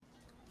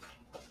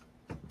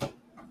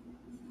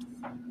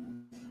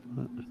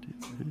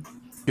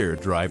rideshare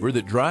driver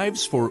that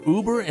drives for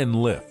Uber and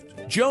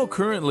Lyft. Joe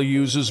currently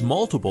uses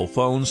multiple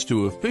phones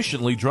to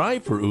efficiently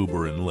drive for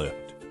Uber and Lyft.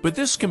 But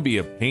this can be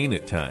a pain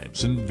at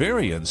times and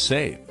very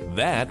unsafe.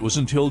 That was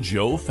until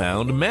Joe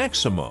found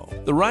Maximo,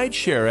 the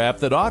rideshare app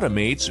that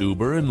automates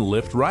Uber and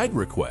Lyft ride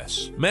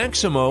requests.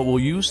 Maximo will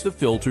use the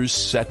filters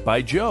set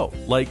by Joe,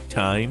 like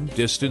time,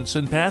 distance,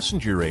 and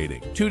passenger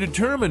rating, to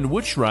determine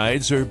which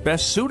rides are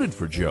best suited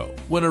for Joe.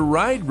 When a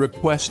ride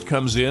request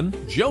comes in,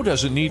 Joe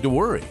doesn't need to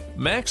worry.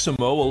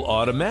 Maximo will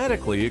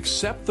automatically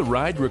accept the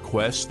ride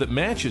request that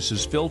matches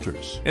his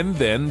filters, and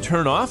then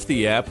turn off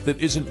the app that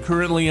isn't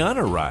currently on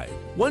a ride.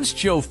 Once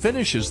Joe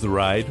finishes the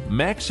ride,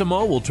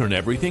 Maximo will turn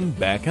everything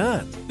back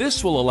on.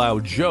 This will allow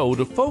Joe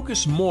to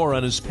focus more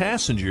on his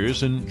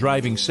passengers and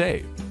driving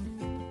safe.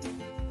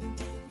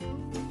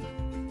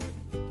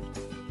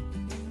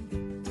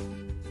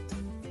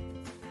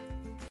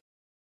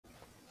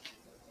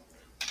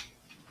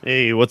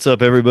 Hey, what's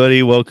up,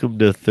 everybody? Welcome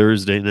to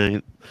Thursday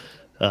night.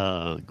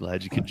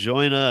 Glad you could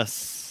join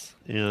us.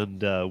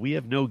 And we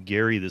have no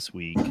Gary this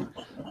week,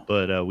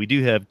 but we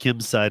do have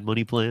Kim's Side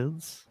Money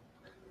Plans.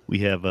 We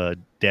have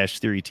Dash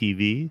Theory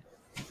TV,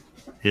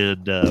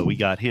 and we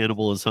got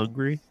Hannibal is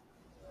Hungry.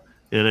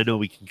 And I know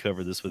we can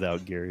cover this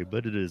without Gary,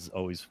 but it is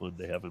always fun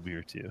to have him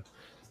here too.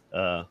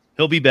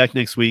 He'll be back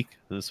next week.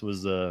 This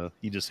was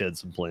he just had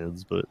some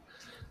plans, but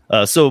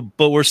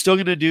we're still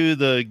gonna do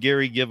the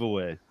Gary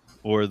giveaway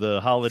or the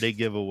holiday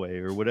giveaway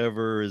or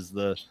whatever is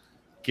the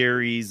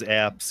Gary's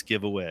apps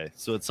giveaway.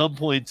 So at some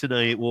point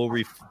tonight, we'll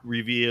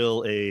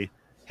reveal a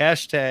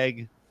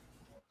hashtag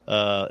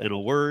and a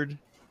word.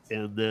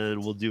 And then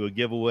we'll do a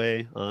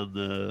giveaway on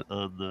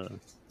the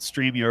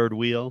StreamYard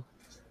wheel.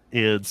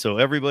 And so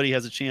everybody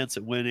has a chance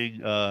at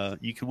winning.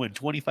 You can win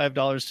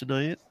 $25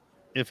 tonight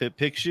if it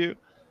picks you.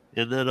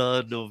 And then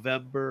on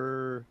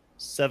November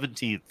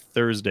 17th,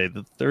 Thursday,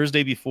 the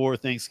Thursday before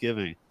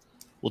Thanksgiving,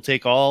 we'll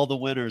take all the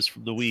winners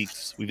from the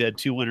weeks. We've had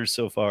 2 winners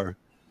so far.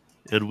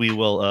 And we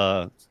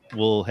will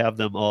we'll have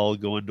them all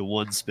go into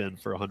one spin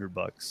for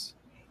 $100.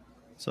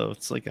 So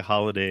it's like a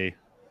holiday.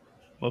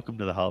 Welcome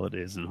to the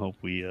holidays, and hope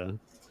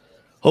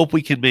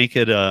we can make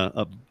it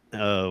a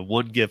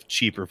one gift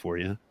cheaper for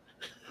you.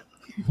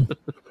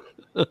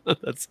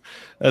 That's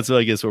what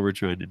I guess what we're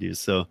trying to do.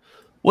 So,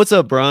 what's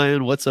up,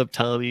 Brian? What's up,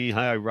 Tommy?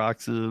 Hi,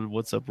 Roxanne.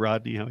 What's up,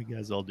 Rodney? How you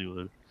guys all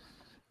doing?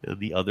 And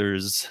the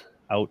others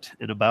out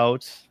and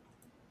about.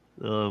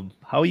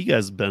 How you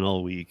guys been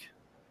all week?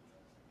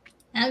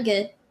 I'm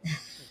good.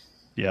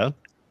 Yeah.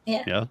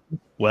 Yeah.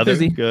 Weather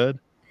good.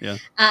 Yeah.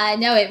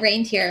 No, it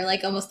rained here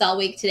like almost all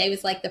week. Today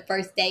was like the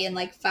first day in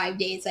like 5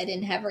 days I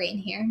didn't have rain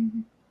here.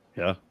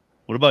 Yeah.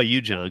 What about you,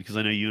 John? Because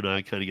I know you and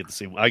I kind of get the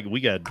same.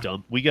 We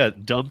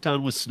got dumped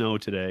on with snow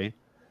today,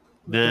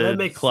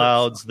 then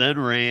clouds, then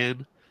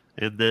rain,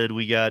 and then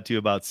we got to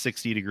about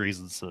 60 degrees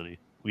and sunny.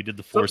 We did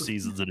the 4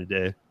 seasons in a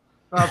day.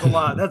 That's a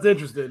lot. That's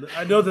interesting.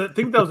 I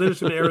think that was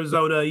interesting in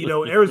Arizona. You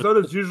know,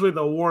 Arizona is usually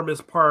the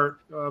warmest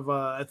part of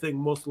I think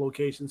most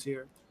locations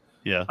here.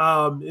 Yeah.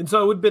 And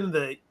so it would have been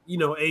the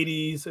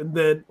 80s, and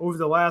then over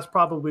the last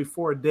probably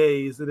 4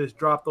 days, it has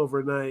dropped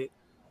overnight.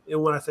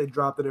 And when I say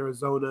dropped in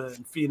Arizona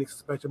and Phoenix,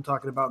 especially, I'm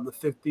talking about in the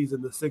 50s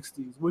and the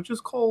 60s, which is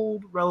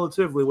cold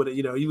relatively when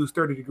you lose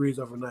 30 degrees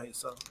overnight.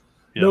 So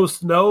no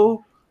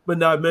snow, but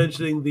not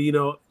mentioning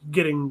the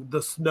getting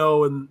the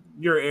snow in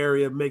your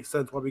area makes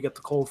sense why we get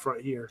the cold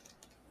front here.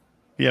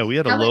 Yeah, we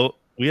had a low.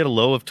 We had a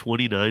low of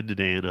 29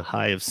 today and a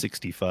high of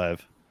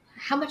 65.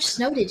 How much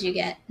snow did you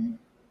get?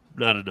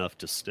 Not enough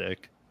to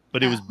stick,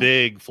 but it was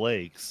big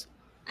flakes.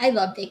 I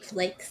love big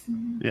flakes.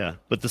 Yeah,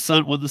 but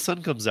when the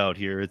sun comes out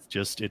here, it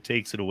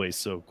takes it away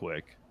so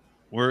quick.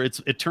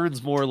 It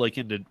turns more like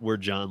into where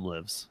John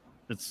lives.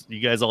 You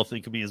guys all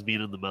think of me as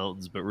being in the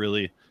mountains, but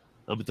really,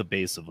 I'm at the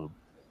base of them.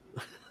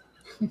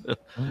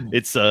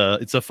 It's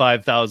a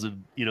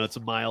 5,000. It's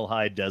a mile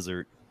high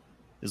desert,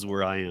 is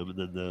where I am, and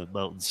then the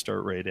mountains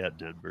start right at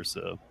Denver.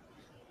 So,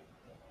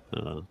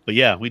 but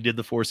yeah, we did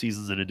the 4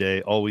 seasons in a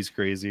day. Always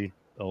crazy,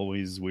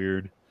 always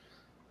weird.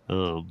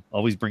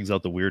 Always brings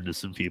out the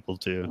weirdness in people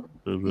too.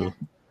 Yeah.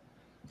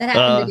 That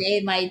happened the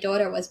day my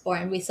daughter was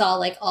born. We saw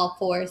like all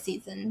 4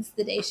 seasons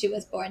the day she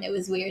was born. It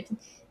was weird.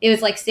 It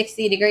was like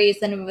 60 degrees,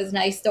 then it was an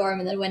ice storm,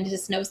 and then went into a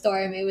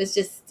snowstorm. It was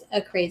just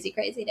a crazy,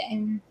 crazy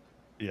day.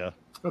 Yeah.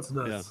 That's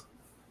nuts. Yeah.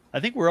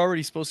 I think we're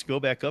already supposed to go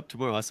back up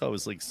tomorrow. I saw it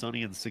was like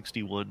sunny and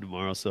 61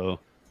 tomorrow,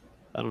 so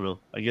I don't know.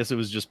 I guess it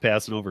was just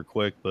passing over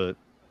quick, but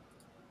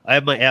I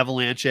have my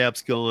avalanche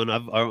apps going.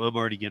 I'm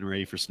already getting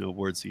ready for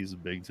snowboard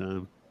season big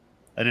time.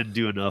 I didn't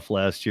do enough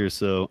last year,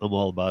 so I'm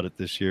all about it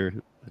this year.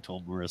 I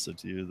told Marissa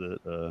too that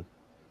I'm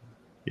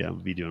gonna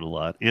be doing a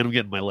lot, and I'm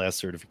getting my last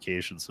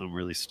certification, so I'm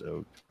really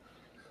stoked.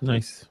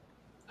 Nice.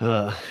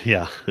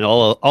 Yeah. And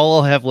all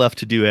I'll have left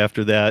to do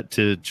after that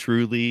to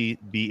truly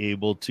be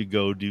able to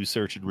go do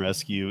search and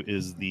rescue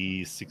is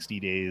the 60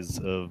 days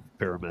of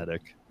paramedic.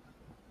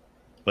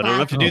 But I don't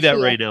have to do that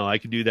right now. I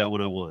can do that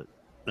when I want.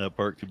 That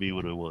part can be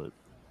when I want.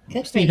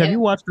 Good Steve, have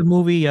you watched the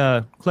movie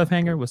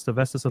Cliffhanger with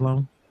Sylvester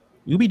Stallone?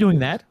 You be doing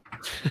that?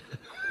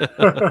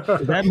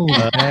 That movie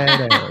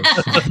badass.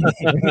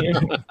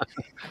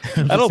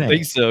 I don't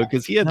think so,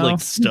 because he had like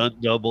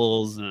stunt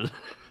doubles, and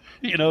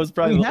it's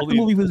probably half the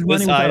movie was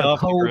running high without a off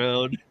the coat.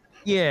 ground.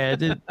 Yeah,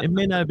 it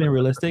may not have been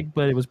realistic,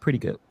 but it was pretty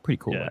good, pretty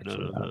cool. Yeah,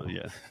 actually.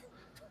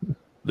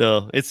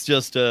 No, it's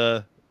just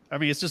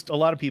it's just a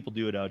lot of people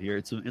do it out here.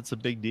 It's a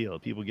big deal.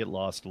 People get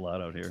lost a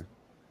lot out here.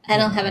 I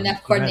don't have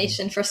enough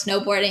coordination for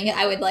snowboarding.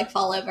 I would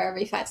fall over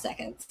every 5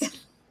 seconds.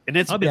 And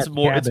it's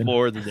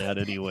more than that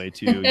anyway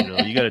too.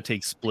 You got to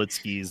take split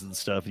skis and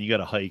stuff, and you got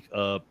to hike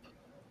up.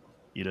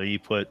 You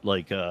put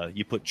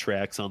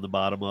tracks on the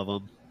bottom of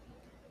them.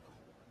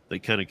 They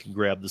kind of can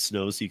grab the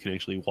snow, so you can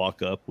actually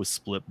walk up with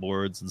split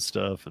boards and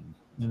stuff, and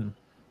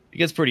it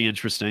gets pretty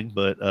interesting.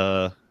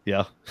 But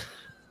yeah,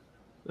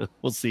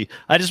 we'll see.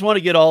 I just want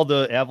to get all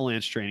the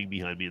avalanche training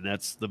behind me, and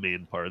that's the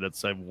main part.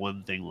 I have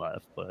one thing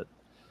left, but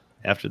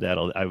after that,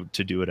 I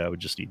would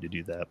just need to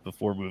do that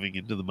before moving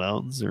into the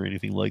mountains or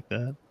anything like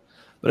that.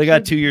 But I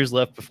got 2 years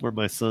left before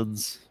my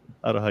son's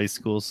out of high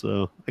school,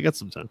 so I got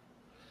some time.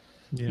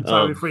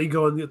 Yeah. Before you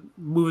go and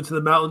move into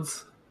the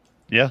mountains.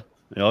 Yeah.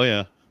 Oh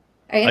yeah.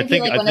 Are you gonna be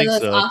like one of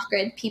those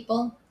off-grid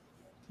people?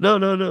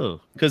 No.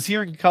 Because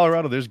here in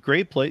Colorado, there's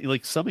great place.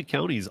 Like Summit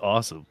County is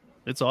awesome.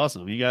 It's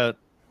awesome.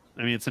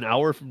 It's an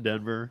hour from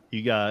Denver.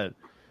 You got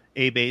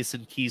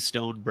A-Basin,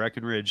 Keystone,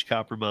 Breckenridge,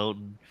 Copper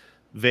Mountain,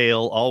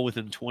 Vail, all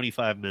within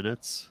 25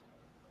 minutes.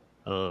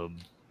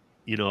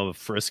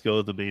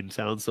 Frisco, the main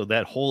town. So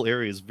that whole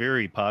area is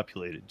very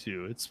populated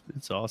too.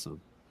 It's awesome.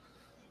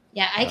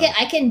 Yeah,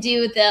 I can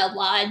do the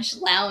lodge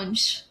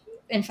lounge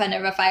in front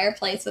of a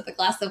fireplace with a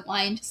glass of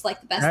wine, just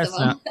like the best of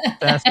them.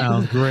 That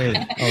sounds great.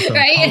 Also,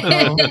 right?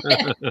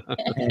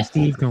 And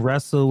Steve can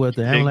wrestle with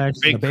the avalanche,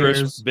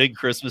 big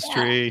Christmas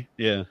tree.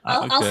 Yeah,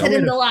 I'll sit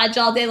in the lodge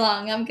all day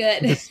long. I'm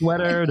good. The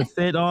sweater, the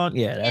fit on.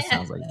 Yeah, that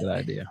sounds like a good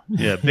idea.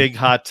 Yeah, big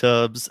hot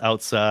tubs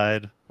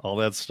outside, all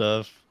that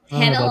stuff.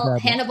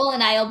 Hannibal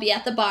and I will be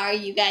at the bar.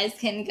 You guys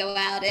can go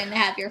out and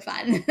have your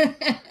fun.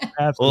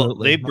 Absolutely. Well,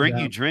 they bring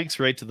you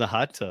drinks right to the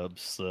hot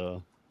tubs,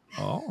 so.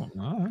 Oh,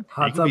 all right.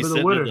 Hot tub in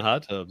the winter. In the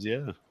hot tubs,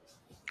 yeah.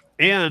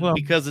 And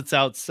because it's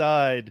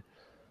outside,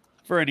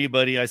 for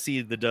anybody, I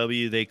see the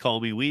W, they call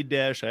me Weed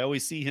Dash. I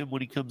always see him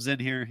when he comes in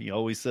here. He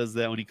always says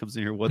that when he comes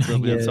in here. What's up,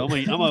 man? So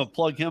I'm gonna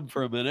plug him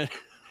for a minute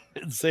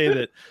and say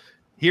that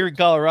here in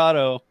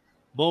Colorado,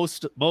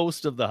 most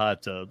of the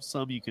hot tubs,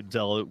 some you can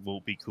tell it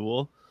won't be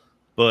cool,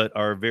 but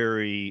are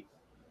very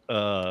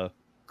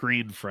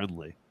green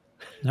friendly.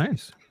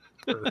 Nice.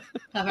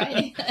 All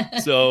right.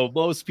 So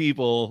most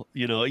people,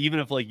 even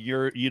if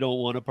you don't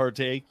want to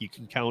partake, you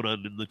can count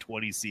on in the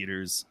 20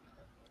 seaters.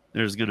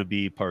 There's going to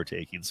be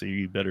partaking, so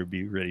you better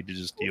be ready to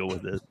just deal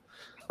with it.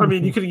 I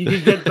mean, you can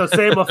get the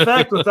same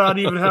effect without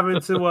even having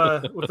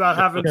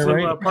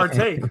to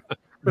partake.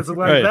 It's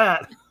like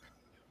that.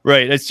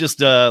 Right. It's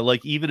just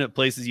even at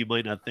places you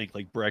might not think,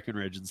 like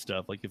Breckenridge and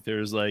stuff. Like if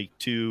there's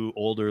two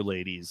older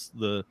ladies,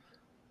 in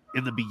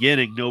the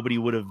beginning nobody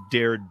would have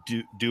dared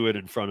do it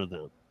in front of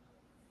them.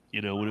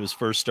 When it was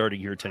first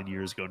starting here 10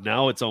 years ago.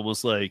 Now it's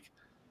almost like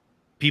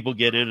people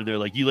get in and they're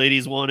like, "You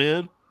ladies want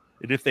in?"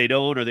 And if they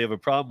don't or they have a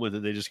problem with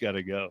it, they just got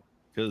to go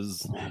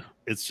because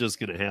it's just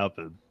going to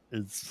happen.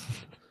 It's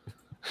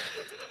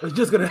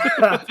just going to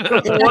happen.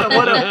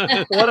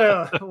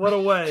 What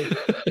a way.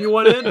 You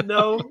want in?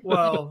 No.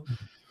 Well,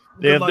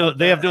 they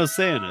have no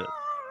say in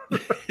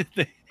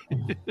it.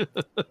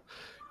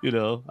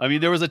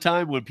 There was a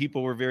time when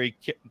people were very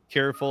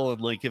careful,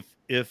 and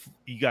if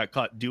you got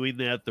caught doing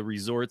that, the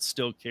resorts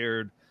still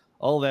cared.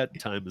 All that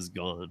time is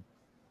gone.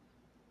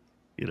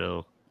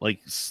 Like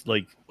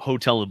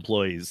hotel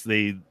employees,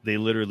 they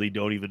literally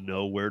don't even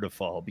know where to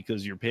fall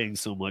because you're paying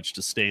so much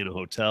to stay in a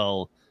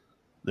hotel.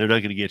 They're not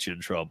going to get you in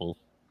trouble.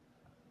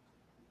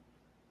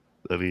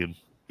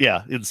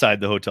 Inside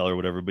the hotel or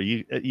whatever, but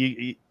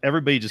you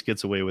everybody just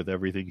gets away with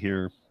everything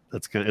here.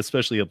 That's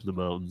especially up in the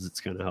mountains.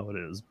 It's kind of how it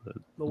is. But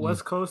the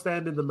West Coast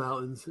and in the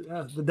mountains,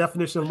 yeah, the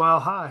definition of mile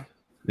high.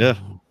 Yeah.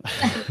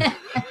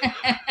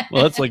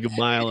 Well, that's like a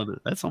mile, and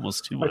that's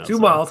almost 2 miles. 2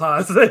 miles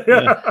high.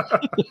 Yeah.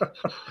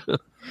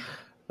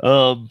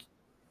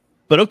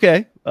 But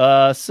okay.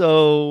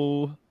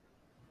 So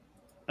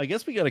I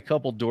guess we got a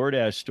couple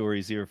DoorDash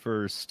stories here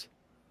first.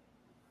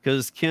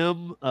 Because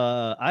Kim,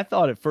 I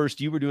thought at first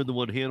you were doing the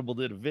one Hannibal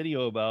did a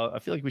video about. I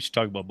feel like we should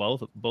talk about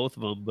both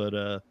of them.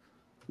 But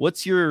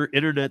what's your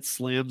internet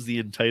slams the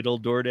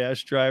entitled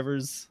DoorDash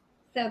drivers?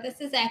 So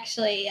this is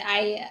actually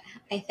I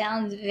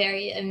found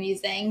very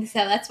amusing. So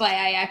that's why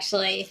I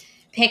actually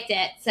picked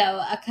it. So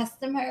a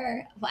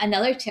customer,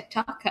 another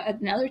TikTok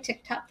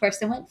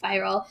person went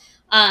viral,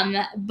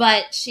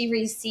 but she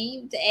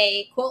received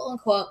a quote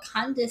unquote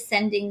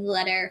condescending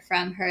letter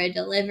from her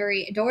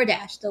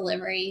DoorDash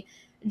delivery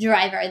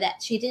driver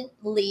that she didn't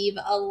leave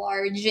a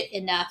large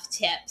enough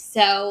tip.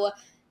 So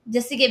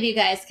just to give you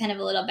guys kind of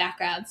a little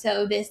background.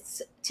 So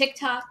this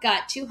TikTok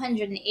got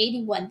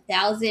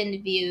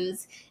 281,000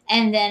 views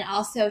and then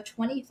also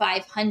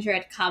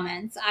 2,500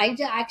 comments. I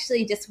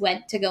actually just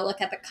went to go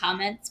look at the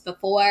comments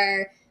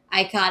before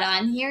I got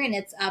on here, and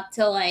it's up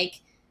to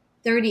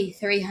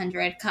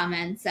 3,300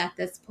 comments at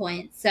this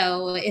point.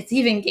 So it's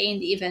even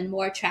gained even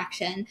more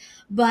traction.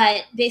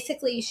 But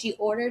basically, she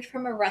ordered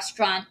from a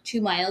restaurant 2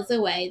 miles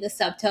away. The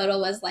subtotal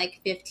was like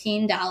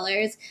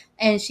 $15,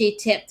 and she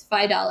tipped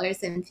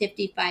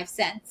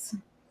 $5.55.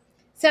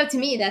 So to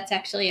me, that's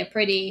actually a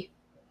pretty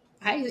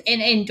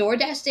in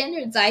DoorDash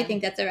standards, I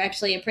think that's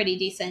actually a pretty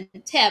decent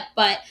tip.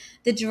 But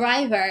the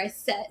driver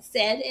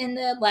said in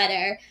the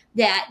letter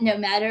that no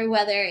matter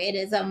whether it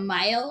is a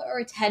mile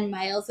or 10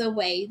 miles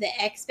away, the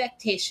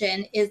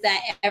expectation is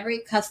that every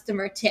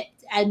customer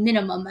tipped a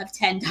minimum of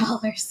 $10.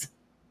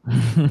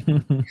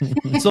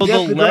 So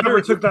the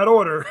driver took that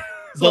order.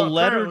 The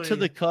letter to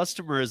the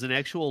customer is an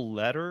actual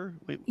letter?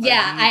 Wait,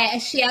 yeah,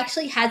 she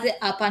actually has it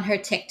up on her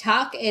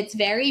TikTok. It's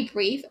very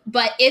brief,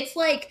 but it's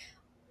like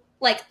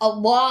a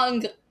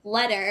long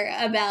letter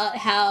about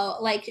how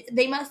like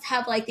they must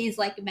have like these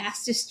like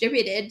mass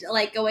distributed,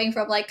 like going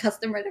from like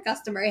customer to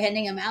customer,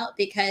 handing them out,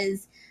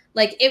 because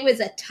like it was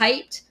a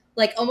typed,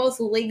 like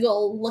almost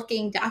legal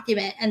looking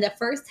document, and the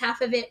first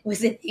half of it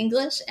was in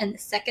English and the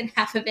second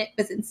half of it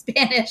was in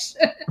Spanish.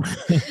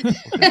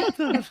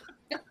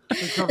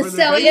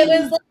 So it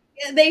was like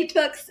they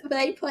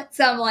put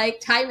some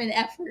like time and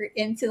effort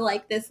into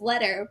like this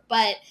letter.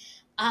 But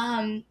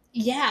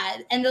yeah,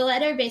 and the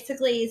letter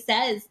basically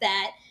says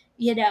that,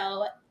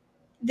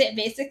 that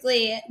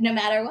basically no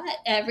matter what,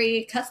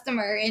 every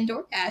customer in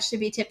DoorDash should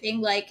be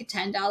tipping like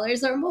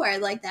 $10 or more.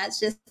 Like that's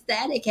just the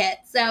etiquette.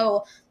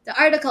 So the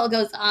article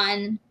goes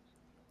on,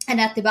 and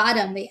at the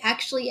bottom they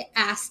actually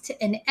asked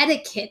an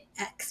etiquette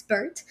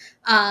expert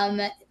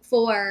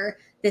for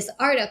this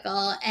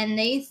article, and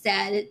they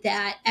said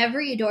that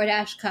every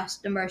DoorDash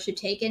customer should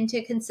take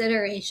into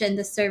consideration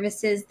the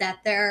services that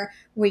they're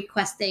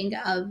requesting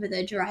of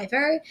the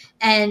driver,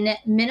 and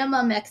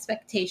minimum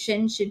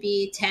expectation should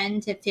be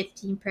 10 to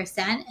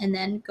 15%, and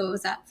then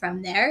goes up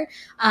from there.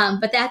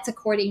 But that's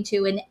according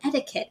to an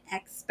etiquette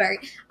expert,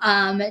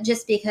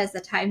 just because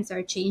the times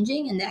are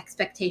changing and the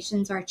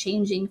expectations are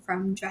changing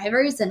from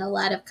drivers, and a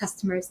lot of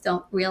customers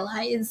don't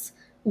realize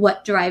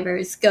what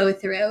drivers go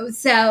through.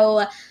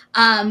 So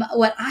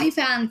what I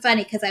found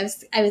funny, because I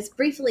was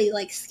briefly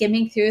like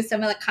skimming through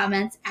some of the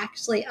comments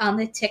actually on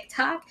the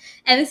TikTok,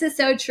 and this is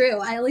so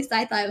true. At least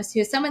I thought it was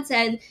true. Someone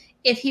said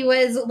if he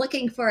was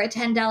looking for a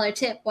 $10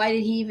 tip, why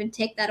did he even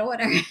take that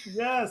order?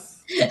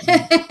 Yes.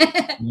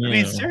 I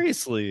mean,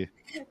 seriously.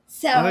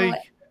 So,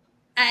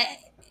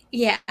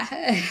 yeah.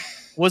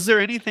 Was there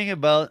anything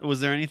about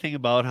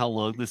how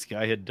long this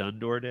guy had done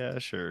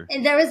DoorDash, or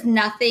there was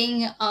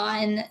nothing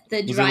on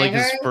the was driver? it like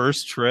his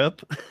first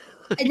trip?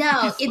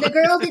 No, the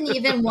girl didn't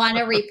even want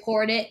to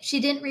report it. She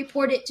didn't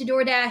report it to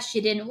DoorDash. She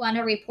didn't want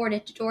to report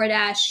it to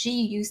DoorDash. She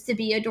used to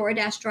be a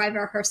DoorDash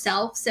driver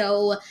herself.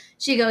 So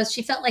she goes,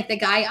 she felt like the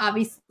guy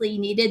obviously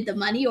needed the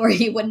money or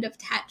he wouldn't have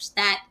attached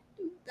that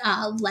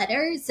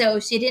letter. So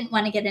she didn't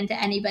want to get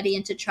anybody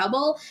into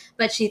trouble,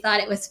 but she thought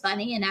it was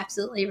funny and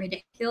absolutely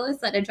ridiculous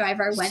that a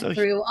driver went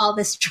through all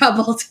this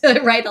trouble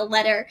to write a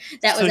letter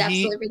that was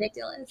absolutely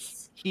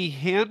ridiculous. He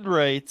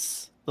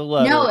handwrites the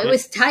letter. No, it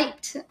was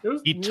typed.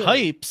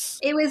 Types.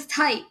 It was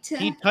typed.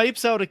 He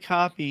types out a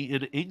copy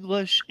in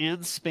English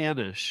and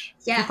Spanish.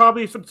 Yeah. He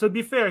probably, to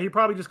be fair, he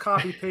probably just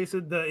copy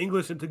pasted the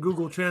English into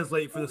Google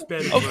Translate for the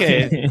Spanish.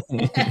 Okay.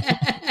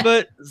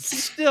 But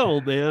still,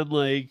 man,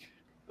 like,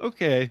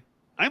 okay.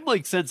 I'm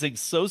like sensing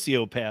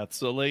sociopath,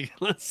 so like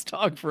let's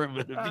talk for a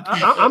minute.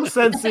 I'm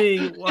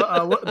sensing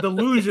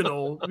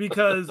delusional,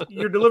 because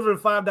you're delivering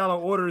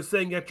 $5 orders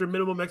saying that your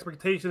minimum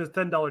expectation is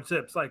 $10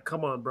 tips. Like,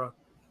 come on, bro.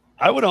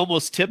 I would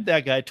almost tip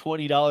that guy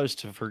 $20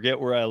 to forget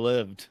where I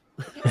lived.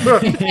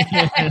 Like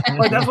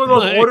that's one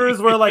of those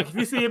orders where, like, if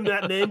you see him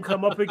that name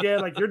come up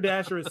again, like your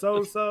dasher is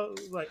so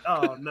like,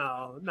 oh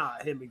no,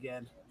 not him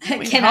again.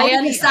 Can I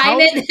unassign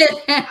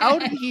it? How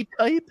did he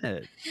type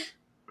it?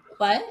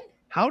 What?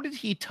 How did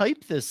he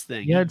type this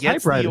thing? Yeah, he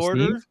gets the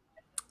order. Steve.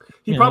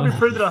 He probably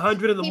printed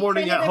 100 in the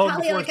morning at home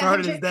before he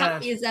started his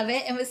dash. Copies of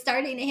it and was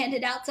starting to hand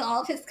it out to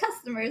all of his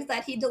customers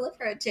that he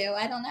delivered to.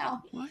 I don't know.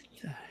 What?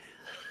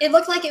 It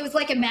looked like it was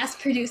like a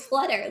mass-produced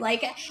letter.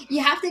 Like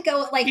you have to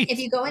go, like if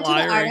you go into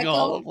the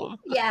article,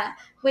 yeah.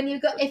 When you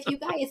go, if you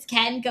guys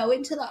can go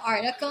into the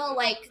article,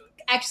 like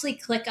actually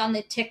click on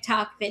the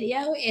TikTok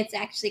video. It's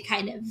actually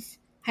kind of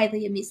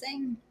highly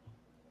amusing.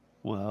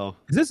 Wow.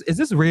 Is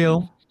this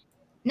real?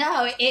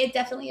 No, it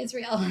definitely is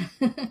real.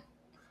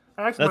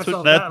 That's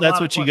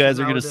what you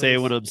guys are going to say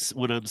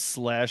when I'm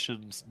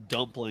slashing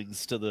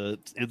dumplings to the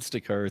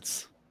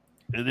Instacarts,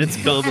 and it's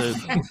coming.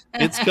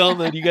 It's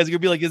coming. You guys are going to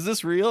be like, "Is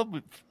this real?"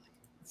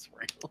 It's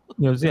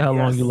real. See how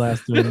long you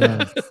last doing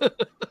that.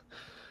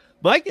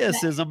 My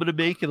guess is I'm going to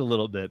make it a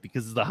little bit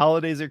because the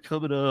holidays are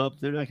coming up.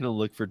 They're not going to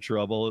look for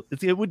trouble.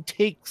 It would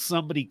take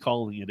somebody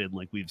calling it in,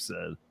 like we've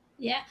said.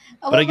 Yeah.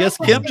 But I guess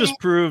Kim just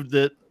proved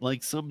that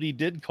like somebody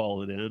did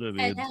call it in.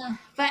 I know.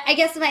 But I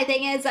guess my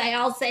thing is,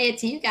 I'll say it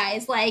to you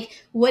guys,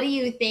 like, what do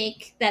you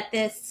think that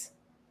this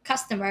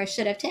customer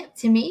should have tipped?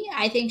 To me,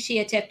 I think she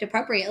had tipped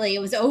appropriately. It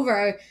was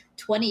over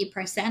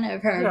 20%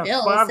 of her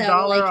bill. $5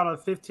 so like, on a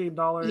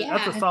 $15. Yeah.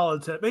 That's a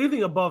solid tip.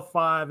 Anything above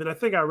 5, and I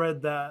think I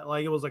read that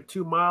like it was like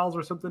 2 miles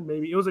or something.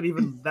 Maybe it wasn't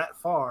even that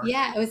far.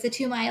 Yeah, it was a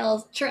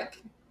 2-mile trip.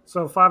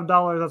 So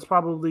 $5, that's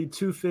probably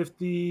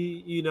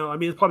 $250. I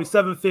mean, it's probably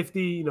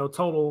 $750.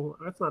 Total.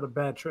 That's not a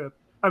bad trip.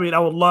 I mean, I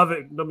would love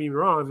it. Don't get me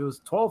wrong. If it was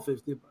 $12.50,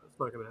 but it's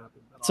not going to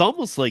happen. It's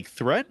almost like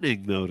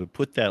threatening, though, to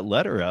put that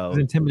letter out. It's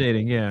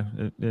intimidating, yeah.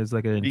 There's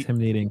like an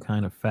intimidating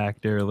kind of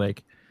factor,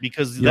 like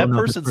because that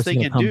person's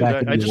thinking, dude,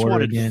 I just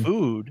wanted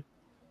food.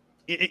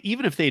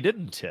 Even if they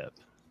didn't tip,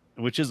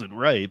 which isn't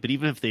right, but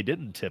even if they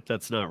didn't tip,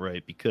 that's not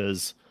right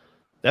because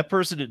that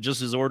person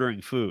just is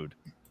ordering food.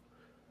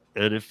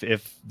 And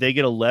if they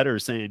get a letter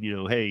saying,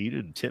 hey, you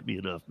didn't tip me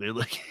enough, man,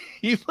 like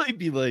you might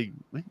be like,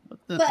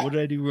 what did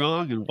I do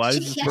wrong? And why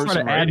is this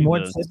person add more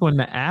tip on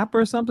the app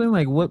or something?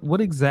 Like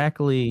what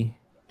exactly?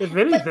 If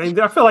anything,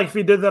 I feel like if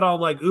he did that on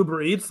like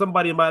Uber Eats,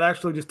 somebody might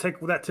actually just take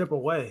that tip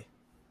away.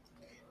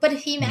 But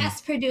if he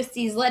mass produced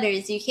these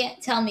letters, you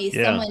can't tell me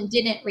someone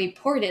didn't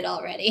report it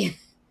already.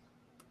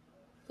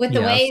 With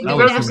the way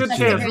there's a good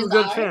chance. There's a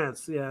good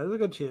chance. Yeah, there's a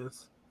good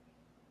chance.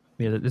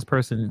 Yeah, this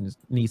person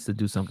needs to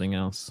do something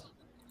else.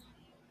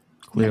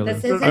 Clearly,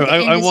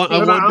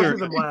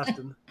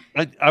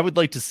 I would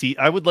like to see.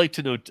 I would like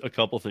to know a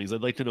couple things.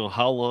 I'd like to know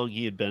how long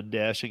he had been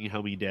dashing,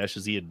 how many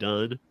dashes he had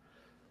done,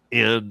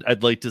 and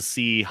I'd like to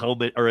see how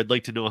many, or I'd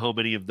like to know how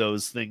many of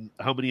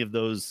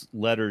those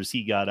letters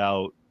he got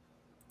out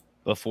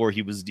before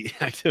he was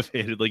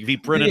deactivated. Like if he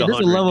printed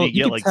 100, he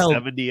get like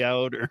 70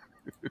 out, or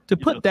to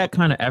put that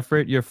kind of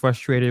effort, you're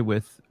frustrated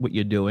with what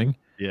you're doing.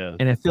 Yeah,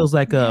 and it feels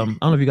like I don't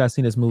know if you guys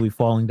seen this movie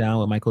Falling Down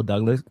with Michael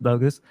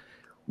Douglas,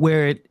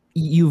 where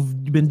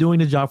you've been doing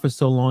the job for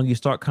so long, you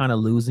start kind of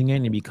losing it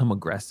and you become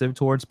aggressive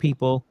towards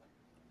people.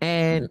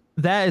 And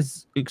that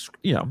is, you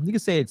can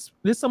say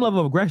there's some level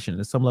of aggression,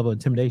 there's some level of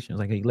intimidation. It's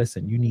like, hey,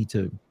 listen, you need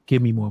to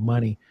give me more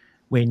money.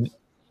 When,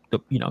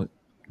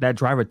 that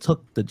driver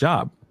took the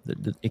job,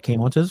 it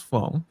came onto his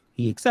phone,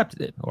 he accepted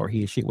it, or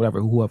he or she,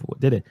 whoever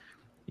did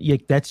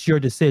it. That's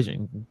your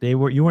decision.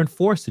 You weren't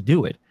forced to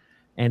do it.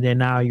 And then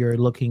now you're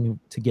looking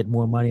to get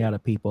more money out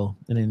of people,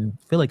 and then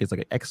feel like it's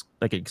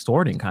like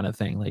extorting kind of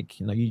thing. Like,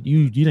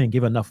 you didn't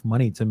give enough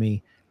money to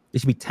me.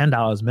 It should be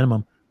 $10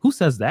 minimum. Who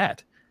says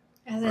that?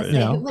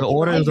 The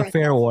order is a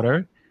fair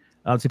order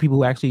to people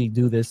who actually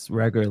do this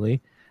regularly.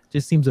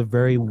 Just seems a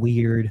very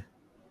weird,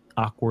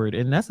 awkward,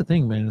 and that's the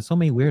thing, man. There's so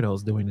many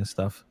weirdos doing this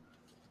stuff.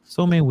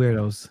 So many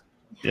weirdos.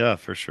 Yeah,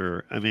 for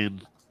sure. I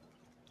mean,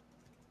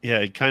 yeah,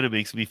 it kind of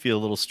makes me feel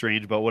a little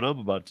strange about what I'm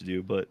about to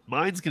do, but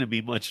mine's going to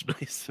be much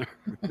nicer.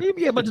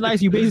 Maybe much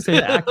nicer. You basically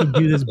say, I can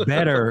do this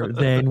better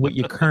than what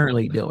you're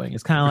currently doing.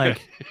 It's kind of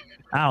like,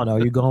 I don't know,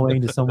 you're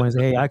going to someone and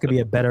say, hey, I could be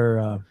a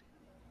better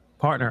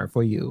partner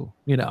for you,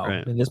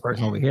 than this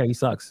person over here. He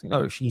sucks.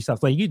 She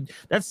sucks. Like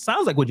that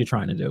sounds like what you're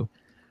trying to do.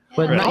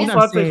 But also,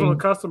 I think from a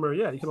customer,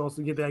 you can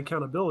also get that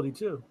accountability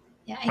too.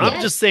 Yeah,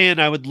 I'm just saying,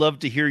 I would love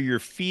to hear your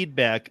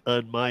feedback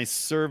on my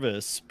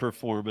service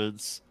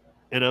performance.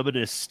 And I'm going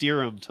to steer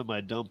them to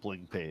my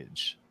dumpling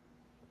page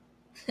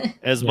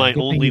as my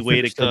only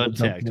way to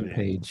contact me.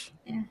 Page.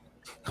 Yeah.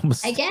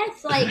 I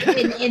guess, like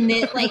in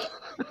the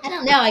I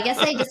don't know. I guess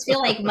I just feel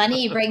like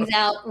money brings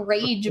out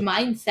rage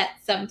mindset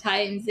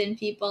sometimes in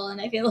people, and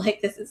I feel like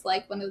this is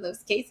like one of those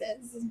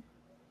cases.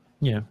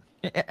 Yeah,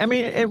 I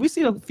mean, we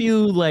see a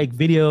few like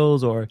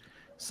videos or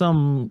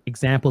some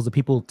examples of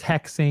people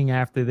texting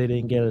after they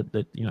didn't get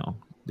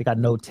they got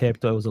no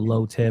tip, or it was a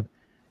low tip.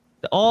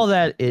 All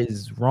that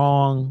is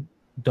wrong.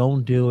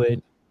 Don't do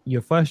it.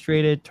 You're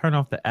frustrated. Turn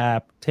off the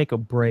app. Take a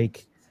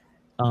break.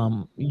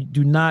 You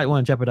do not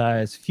want to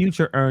jeopardize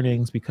future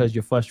earnings because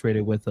you're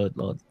frustrated with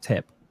a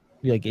tip.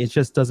 Like, it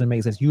just doesn't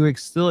make sense. You're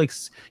still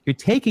you're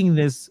taking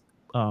this.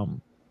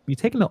 You're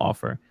taking the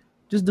offer.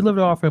 Just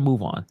deliver the offer and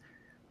move on.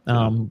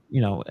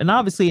 And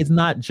obviously it's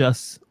not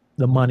just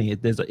the money.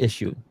 There's an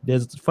issue.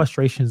 There's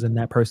frustrations in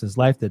that person's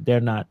life that they're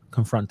not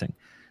confronting.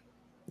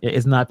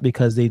 It's not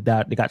because they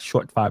got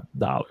short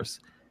 $5.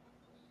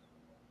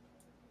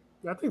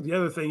 I think the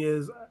other thing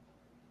is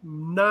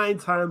 9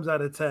 times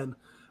out of 10,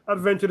 I'd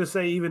venture to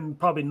say even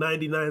probably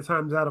 99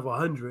 times out of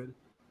 100,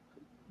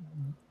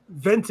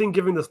 venting,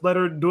 giving this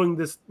letter, doing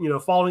this,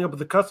 following up with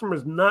the customer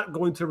is not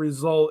going to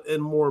result in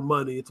more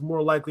money. It's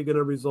more likely going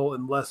to result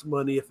in less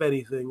money. If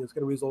anything, it's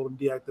going to result in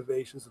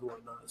deactivations and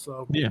whatnot.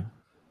 So yeah,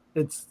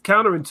 it's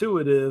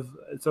counterintuitive.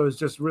 So it's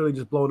just really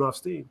just blowing off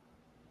steam.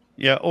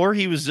 Yeah, or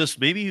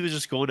maybe he was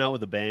just going out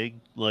with a bang.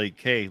 Like,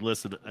 hey,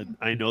 listen,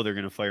 I know they're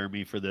going to fire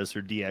me for this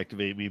or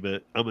deactivate me,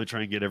 but I'm going to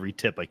try and get every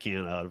tip I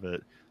can out of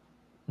it.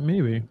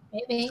 Maybe.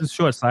 It's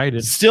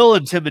short-sighted. Still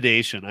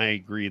intimidation. I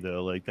agree,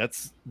 though. Like,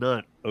 that's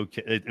not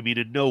okay. I mean,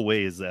 in no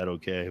way is that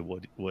okay.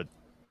 What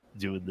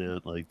doing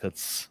that? Like,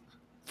 that's,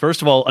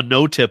 first of all, a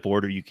no tip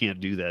order. You can't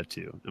do that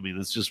to. I mean,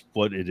 that's just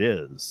what it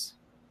is.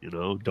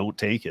 Don't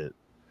take it.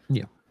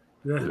 Yeah.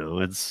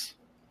 It's.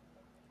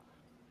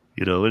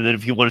 And then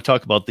if you want to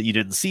talk about that you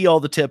didn't see all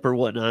the tip or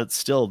whatnot,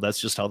 still,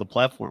 that's just how the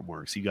platform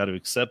works. You got to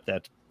accept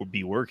that to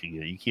be working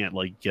it. You can't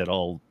get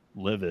all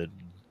livid.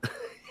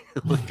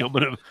 Like I'm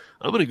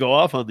gonna go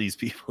off on these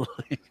people.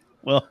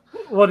 Well,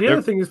 the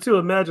other thing is too.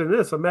 Imagine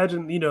this.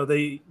 Imagine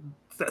they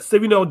say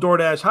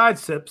DoorDash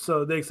hides tips,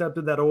 so they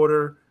accepted that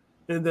order,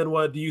 and then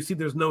what? Do you see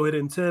there's no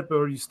hidden tip,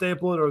 or you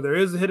staple it, or there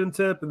is a hidden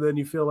tip, and then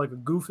you feel like a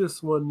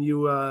goofus when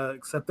you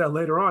accept that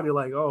later on. You're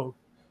like, oh,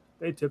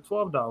 they tipped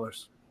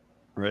 $12.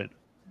 Right.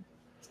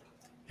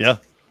 Yeah.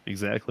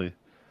 Exactly.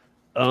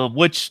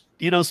 Which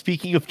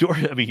speaking of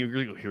DoorDash, I mean,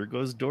 here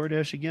goes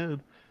DoorDash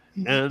again.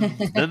 And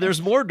then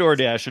there's more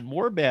DoorDash and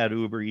more bad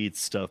Uber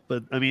Eats stuff.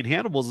 But I mean,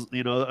 Hannibal's,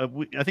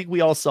 I think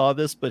we all saw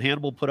this, but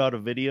Hannibal put out a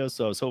video,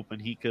 so I was hoping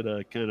he could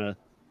kind of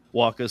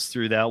walk us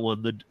through that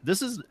one.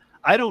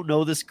 I don't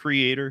know this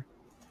creator.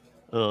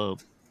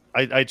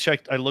 I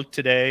checked, I looked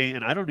today,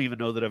 and I don't even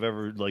know that I've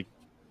ever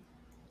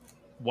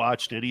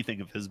watched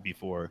anything of his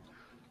before.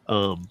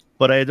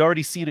 But I had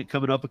already seen it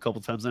coming up a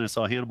couple times, and I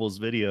saw Hannibal's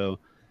video,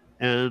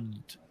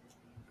 and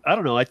I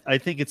don't know. I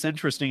think it's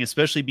interesting,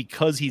 especially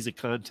because he's a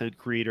content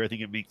creator. I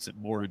think it makes it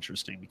more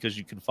interesting because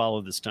you can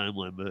follow this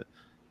timeline. But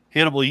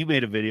Hannibal, you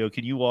made a video.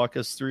 Can you walk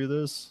us through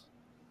this?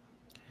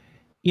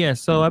 Yeah,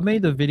 so I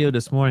made the video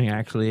this morning,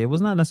 actually. It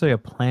was not necessarily a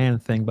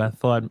planned thing, but I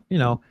thought,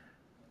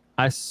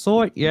 I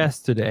saw it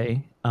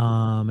yesterday.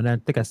 And I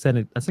think I sent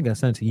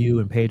it to you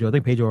and Pedro. I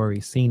think Pedro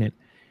already seen it.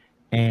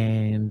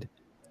 And,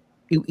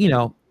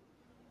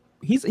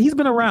 he's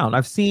been around.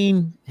 I've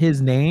seen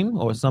his name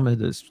or some of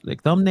his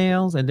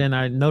thumbnails, and then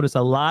I noticed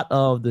a lot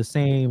of the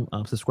same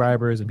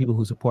subscribers and people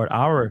who support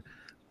our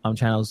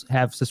channels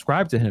have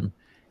subscribed to him.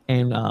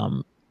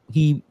 And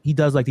he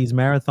does these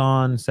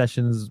marathon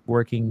sessions,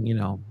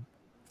 working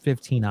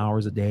 15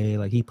 hours a day.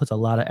 He puts a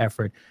lot of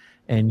effort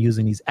in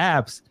using these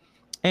apps,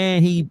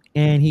 and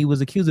he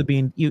was accused of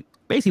being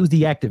basically was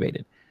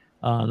deactivated.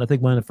 I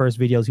think one of the first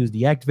videos he was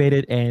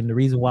deactivated, and the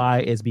reason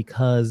why is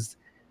because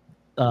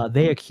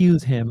they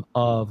accuse him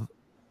of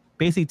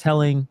basically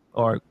telling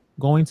or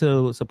going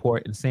to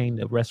support and saying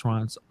that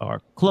restaurants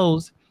are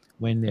closed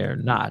when they're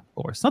not,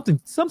 or something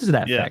to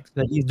that effect,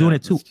 that he's doing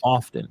it too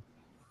often.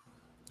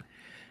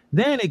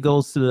 Then it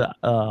goes to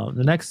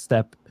the next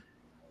step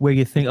where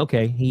you think,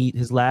 okay,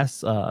 his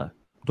last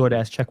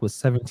DoorDash check was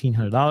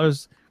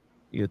 $1,700.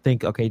 You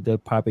think, okay,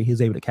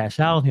 he's able to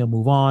cash out, he'll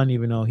move on,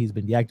 even though he's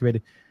been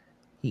deactivated.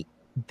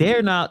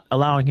 They're not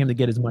allowing him to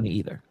get his money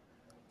either.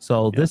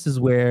 So this is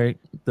where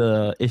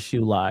the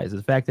issue lies.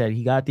 The fact that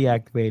he got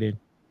deactivated,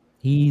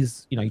 he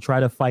tried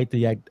to fight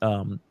I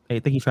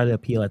think he tried to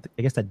appeal.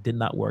 I guess that did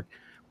not work,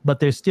 but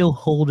they're still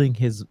holding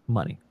his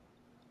money.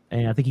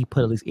 And I think he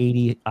put at least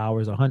 80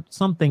 hours or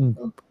something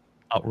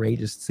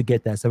outrageous to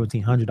get that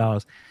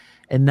 $1,700.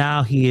 And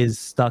now he is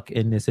stuck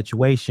in this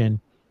situation.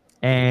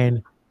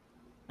 And,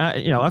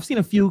 I've seen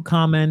a few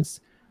comments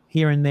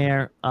here and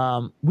there.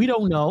 We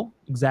don't know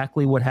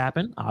exactly what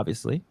happened,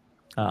 obviously.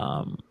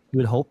 You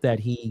would hope that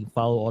he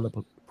follow all the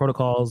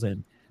protocols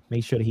and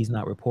make sure that he's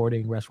not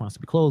reporting restaurants to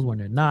be closed when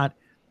they're not.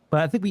 But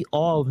I think we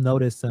all have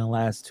noticed in the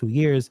last 2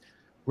 years,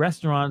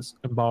 restaurants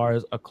and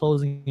bars are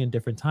closing in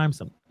different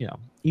times.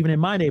 Even in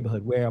my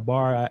neighborhood, where a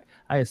bar,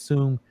 I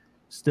assume,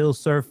 still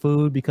serve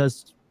food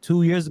because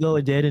 2 years ago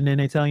it did, and then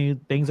they tell you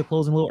things are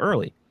closing a little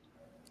early.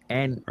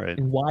 And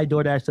why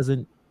DoorDash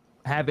doesn't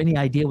have any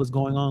idea what's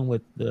going on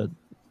with the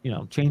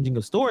changing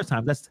of store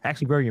times. That's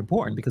actually very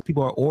important because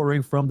people are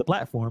ordering from the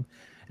platform.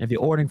 And if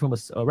you're ordering from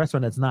a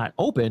restaurant that's not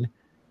open,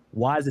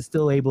 why is it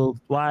still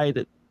why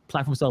the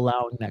platform still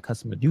allowing that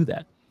customer to do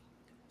that?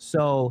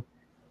 So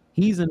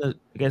he's in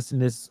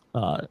this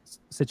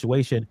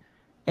situation.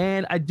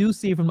 And I do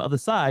see from the other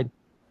side,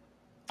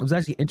 it was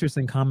actually an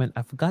interesting comment.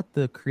 I forgot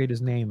the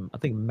creator's name. I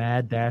think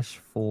Mad Dash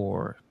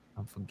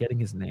I'm forgetting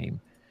his name.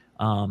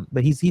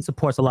 But he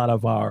supports a lot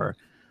of our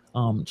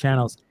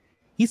channels.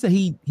 He said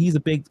he's a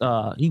big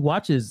he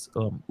watches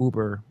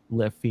Uber,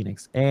 Lyft,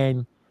 Phoenix,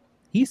 and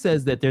he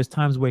says that there's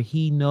times where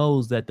he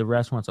knows that the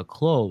restaurants are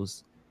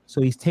closed,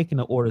 so he's taking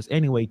the orders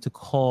anyway to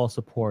call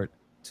support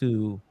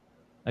to,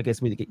 I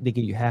guess they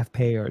give you half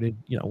pay or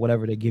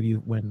whatever they give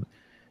you when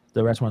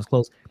the restaurant's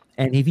closed.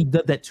 And if he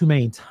did that too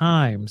many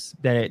times,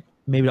 that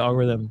maybe the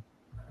algorithm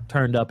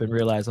turned up and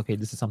realized, okay,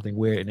 this is something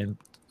weird, and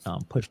then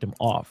pushed him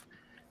off.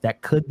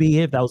 That could be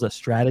it. If that was a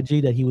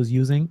strategy that he was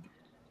using,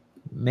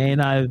 may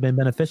not have been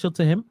beneficial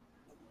to him,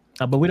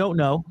 but we don't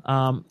know.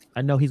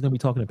 I know he's going to be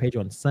talking to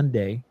Pedro on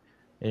Sunday,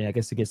 and I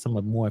guess to get some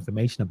more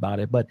information about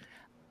it. But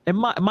and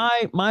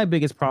my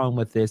biggest problem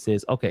with this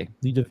is, okay,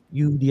 you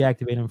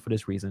deactivate him for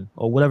this reason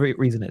or whatever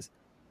reason is.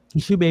 He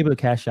should be able to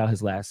cash out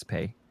his last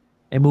pay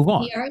and move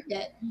on. He earned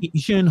it. He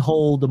shouldn't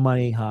hold the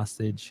money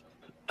hostage.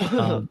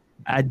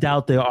 I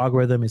doubt their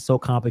algorithm is so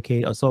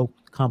complicated or so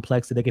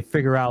complex that they can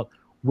figure out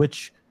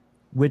which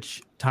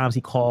times he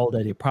called,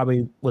 that it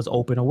probably was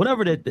open or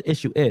whatever the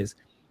issue is.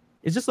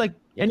 It's just like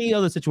any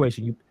other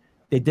situation.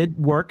 They did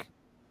work.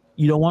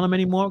 You don't want him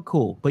anymore,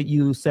 cool. But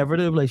you sever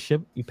the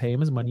relationship, you pay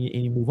him his money,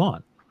 and you move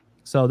on.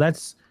 So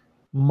that's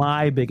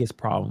my biggest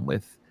problem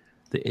with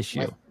the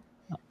issue.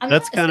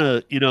 That's kind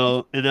of,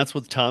 and that's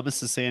what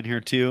Thomas is saying here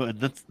too. And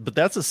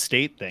that's a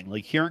state thing,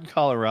 like here in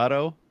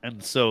Colorado.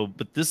 And so,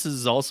 but this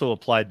is also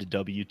applied to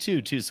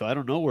W-2 too. So I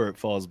don't know where it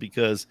falls,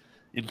 because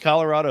in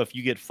Colorado, if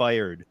you get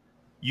fired,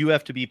 you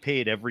have to be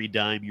paid every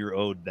dime you're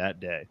owed that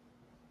day.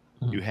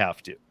 Mm-hmm. You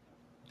have to.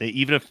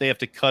 Even if they have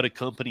to cut a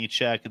company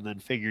check and then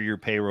figure your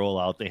payroll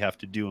out, they have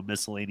to do a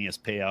miscellaneous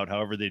payout.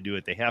 However they do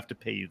it, they have to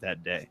pay you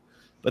that day.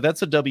 But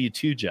that's a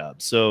W-2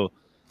 job. So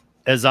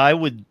as I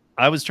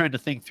was trying to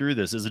think through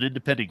this as an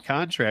independent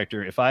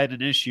contractor, if I had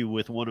an issue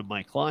with one of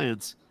my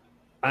clients,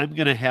 I'm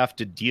going to have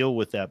to deal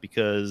with that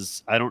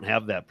because I don't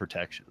have that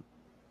protection.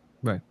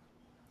 Right.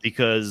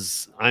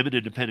 Because I'm an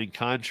independent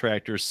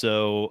contractor,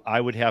 so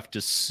I would have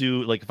to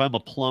sue. Like if I'm a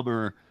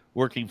plumber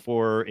working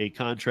for a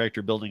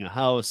contractor building a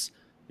house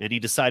and he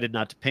decided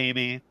not to pay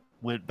me,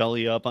 went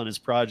belly up on his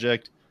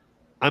project,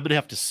 I'm going to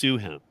have to sue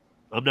him.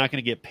 I'm not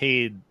going to get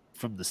paid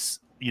from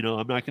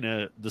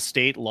the, the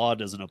state law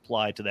doesn't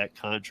apply to that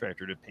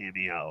contractor to pay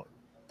me out.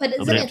 But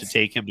I'm going to have to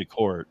take him to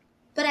court.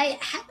 But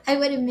I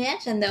would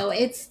imagine, though,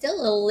 it's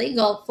still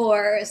illegal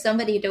for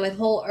somebody to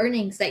withhold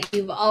earnings that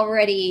you've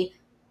already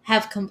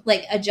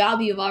like a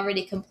job you've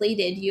already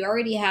completed. You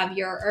already have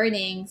your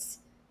earnings.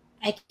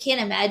 I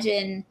can't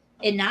imagine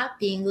it not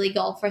being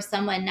legal for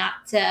someone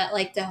not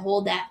to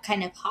hold that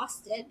kind of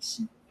hostage.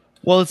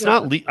 Well, it's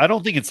not. I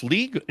don't think it's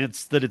legal.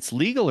 It's that it's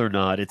legal or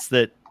not. It's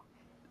that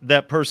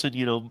person,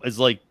 is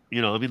like,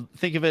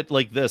 think of it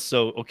like this.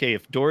 So, okay,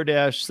 if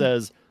DoorDash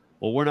says,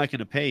 well, we're not going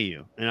to pay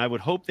you. And I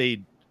would hope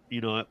they,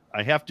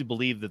 I have to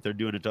believe that they're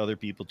doing it to other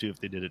people too, if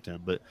they did it to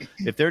them. But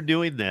if they're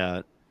doing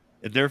that,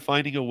 if they're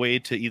finding a way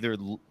to either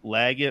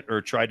lag it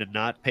or try to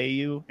not pay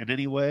you in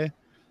any way,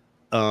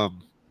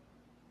 then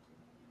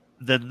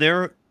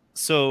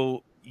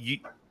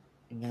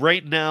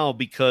right now,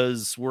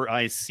 because we're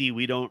IC,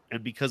 we don't,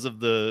 and because of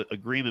the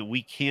agreement,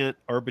 we can't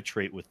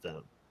arbitrate with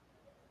them.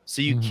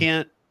 So you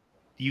can't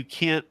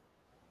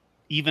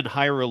even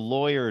hire a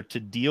lawyer to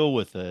deal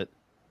with it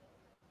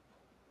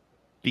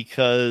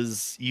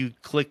because you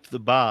clicked the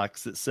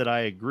box that said, I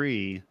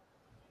agree,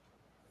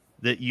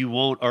 that you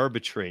won't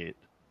arbitrate.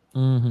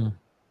 Mm-hmm.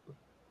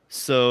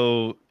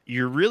 So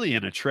you're really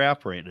in a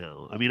trap right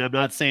now. I mean, I'm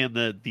not saying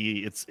that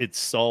it's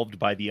solved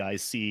by the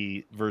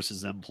IC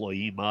versus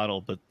employee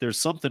model, but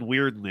there's something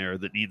weird in there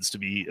that needs to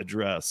be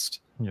addressed.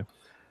 Yeah.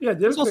 Yeah,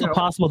 it's also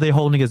possible they're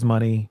holding his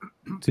money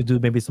to do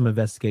maybe some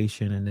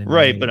investigation and then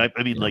right. But I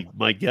mean, like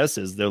my guess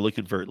is they're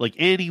looking for like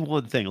any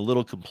one thing, a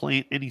little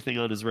complaint, anything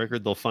on his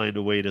record. They'll find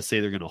a way to say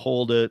they're going to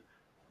hold it.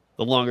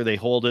 The longer they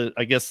hold it,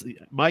 I guess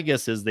my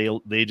guess is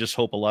they just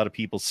hope a lot of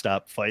people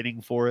stop fighting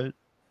for it.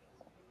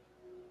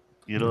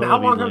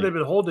 How long have they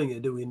been holding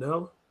it? Do we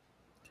know?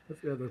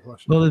 That's the other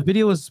question. Well, the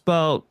video was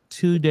about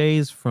 2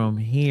 days from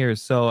here,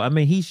 so I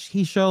mean, he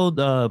showed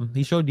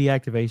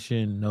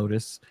deactivation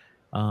notice.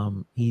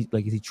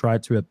 He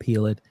tried to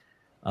appeal it.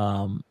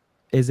 I'm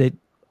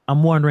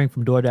wondering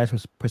from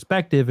DoorDash's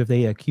perspective if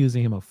they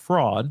accusing him of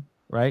fraud,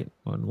 right?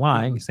 On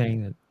lying,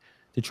 saying that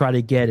to try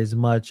to get as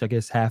much, I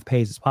guess, half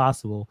pays as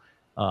possible.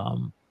 I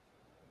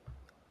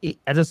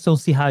just don't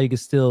see how you could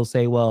still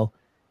say, well,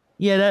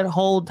 yeah, that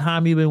whole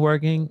time you've been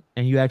working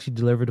and you actually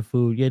deliver the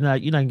food, you're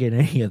not getting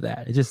any of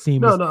that. It just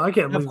seems no, I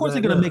can't. Of course,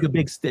 they're gonna make a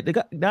big stick.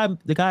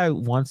 The guy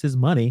wants his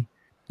money.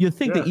 You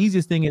think the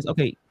easiest thing is,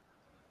 okay,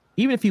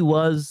 even if he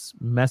was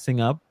messing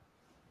up,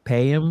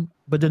 pay him,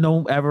 but then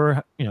don't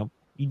ever, you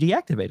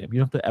deactivate him. You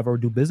don't have to ever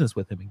do business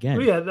with him again.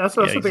 Well, yeah, that's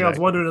something exactly. I was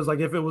wondering is like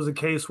if it was a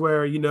case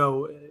where,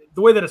 the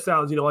way that it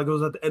sounds, like it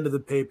was at the end of the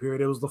pay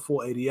period, it was the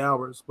full 80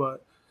 hours.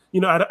 But,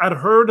 I'd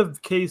heard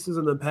of cases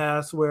in the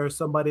past where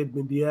somebody had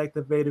been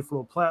deactivated from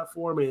a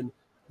platform and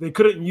they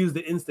couldn't use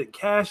the instant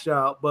cash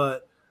out,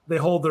 but they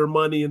hold their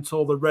money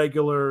until the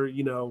regular,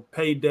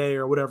 payday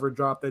or whatever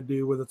drop they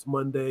do, whether it's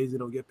Mondays, they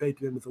don't get paid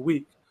to the end of the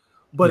week.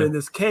 But in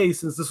this case,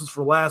 since this was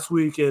for last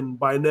week and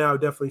by now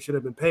definitely should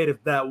have been paid,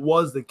 if that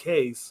was the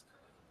case,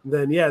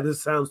 then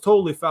this sounds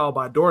totally foul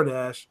by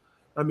DoorDash.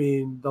 I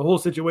mean, the whole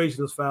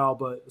situation is foul,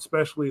 but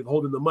especially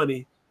holding the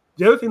money.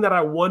 The other thing that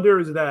I wonder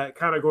is that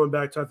kind of going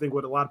back to, I think,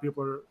 what a lot of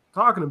people are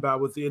talking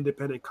about with the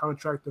independent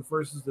contractor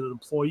versus an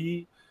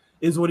employee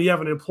is when you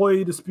have an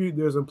employee dispute,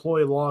 there's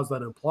employee laws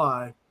that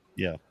apply.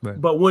 Yeah. Right.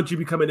 But once you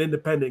become an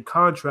independent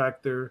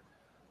contractor,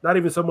 not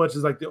even so much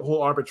as like the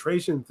whole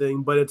arbitration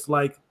thing, but it's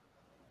like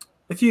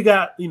if you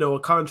got, a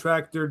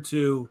contractor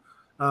to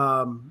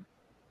come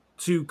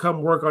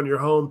work on your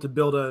home to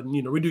build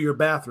redo your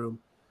bathroom.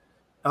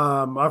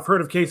 I've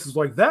heard of cases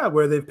like that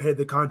where they've paid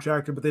the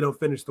contractor, but they don't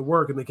finish the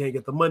work and they can't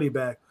get the money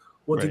back.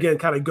 Once again,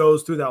 kind of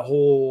goes through that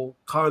whole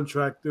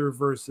contractor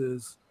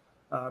versus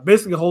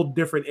basically a whole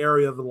different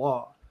area of the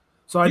law.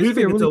 So I do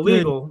think it's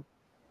illegal.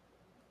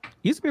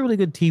 Used to be a really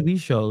good TV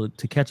show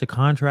to catch a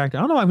contract. I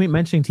don't know. I mean,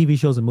 mentioning TV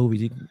shows and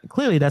movies.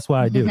 Clearly, that's what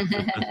I do.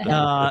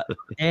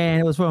 And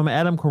it was from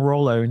Adam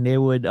Carolla, and they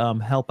would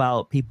help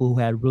out people who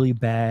had really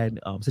bad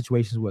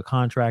situations where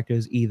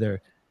contractors either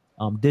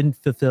didn't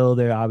fulfill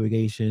their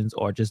obligations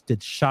or just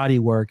did shoddy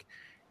work.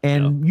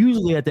 And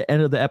usually at the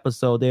end of the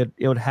episode, it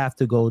would have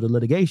to go to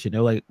litigation.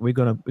 They're like, we're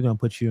gonna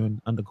put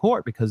you under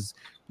court because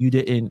you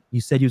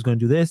said you was gonna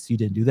do this, you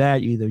didn't do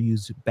that. You either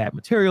use bad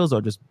materials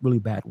or just really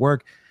bad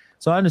work.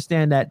 So I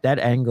understand that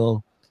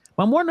angle.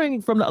 But I'm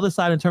wondering from the other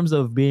side in terms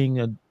of being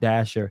a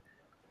dasher.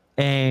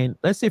 And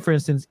let's say, for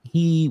instance,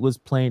 he was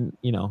playing,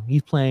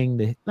 he's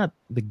playing not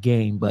the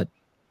game, but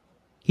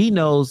he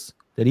knows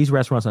that these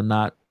restaurants are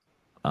not,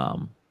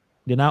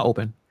 they're not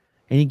open.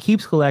 And he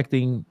keeps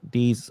collecting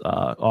these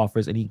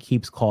offers and he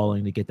keeps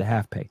calling to get the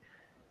half pay.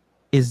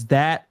 Is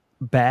that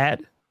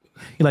bad?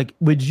 Like,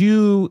 would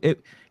you, if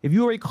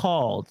you already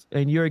called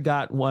and you already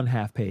got one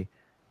half pay,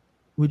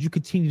 would you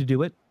continue to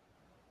do it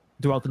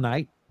throughout the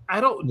night?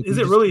 Is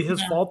it really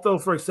his fault though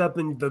for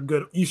accepting the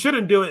good? You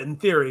shouldn't do it in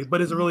theory, but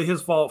is it really his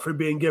fault for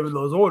being given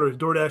those orders?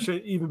 DoorDash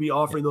shouldn't even be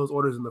offering those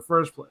orders in the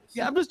first place.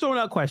 Yeah, I'm just throwing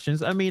out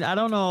questions. I mean, I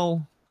don't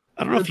know.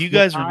 I don't know if you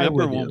guys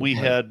remember when we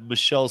had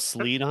Michelle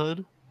Sleet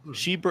on.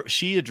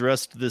 She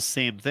addressed this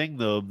same thing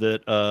though,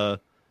 that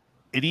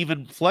and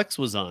even Flex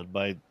was on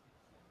by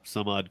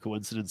some odd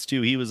coincidence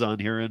too. He was on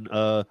here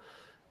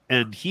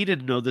and he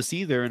didn't know this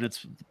either. And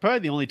it's probably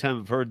the only time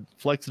I've heard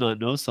Flex not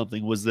know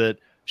something was that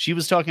she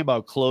was talking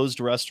about closed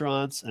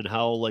restaurants and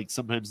how like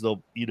sometimes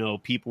they'll,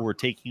 people were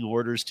taking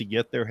orders to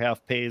get their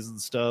half pays and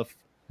stuff.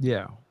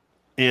 Yeah.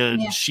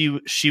 And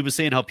she was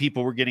saying how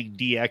people were getting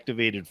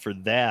deactivated for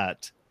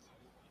that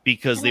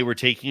because they were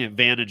taking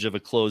advantage of a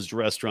closed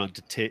restaurant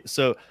to take.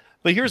 So,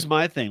 but here's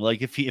my thing.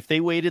 Like if they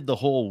waited the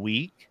whole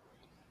week,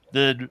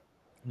 then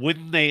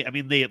wouldn't they, I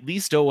mean, they at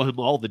least owe him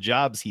all the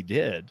jobs he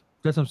did.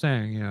 That's what I'm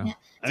saying. Yeah.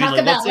 I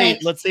mean,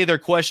 let's say they're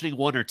questioning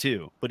 1 or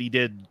 2, but he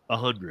did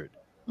 100.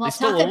 Well, they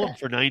still owe him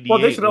for 98. Well,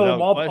 they should owe him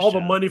all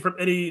the money from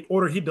any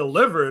order he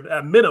delivered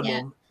at minimum.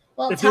 Yeah.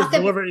 Well, if his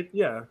delivery,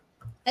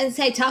 And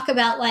say, talk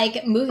about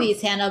like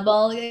movies,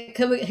 Hannibal.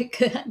 Oh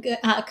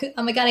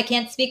my God, I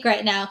can't speak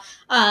right now.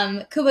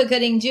 Cuba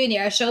Gooding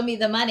Jr., Show Me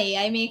the Money.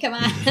 I mean, come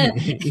on. That's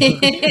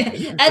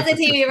a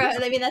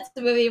TV, that's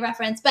the movie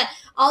reference. But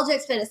all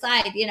jokes put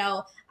aside,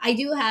 I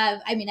do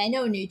have, I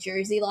know New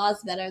Jersey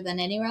laws better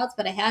than anywhere else,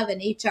 but I have an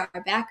HR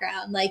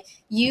background. Like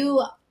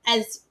you,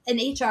 as an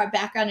HR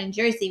background in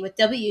Jersey with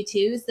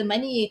W-2s, the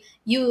money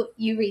you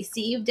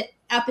received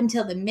up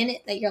until the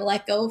minute that you're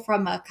let go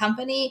from a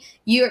company,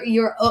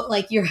 you're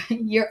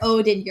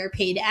owed and you're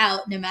paid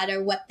out no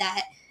matter what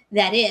that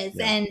is.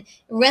 Yeah. And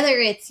whether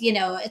it's, a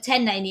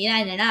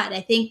 1099 or not,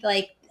 I think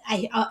like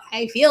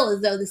I feel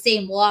as though the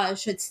same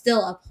laws should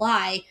still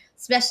apply,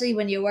 especially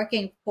when you're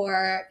working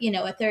for,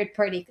 a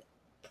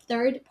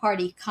third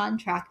party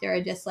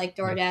contractor, just like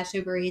DoorDash,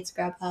 Uber Eats,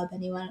 Grubhub,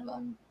 any one of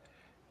them.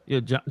 Yeah,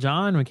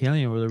 John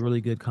McCallion with a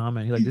really good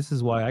comment. He's like, this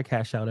is why I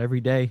cash out every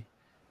day.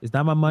 It's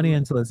not my money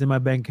until it's in my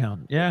bank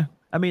account. Yeah.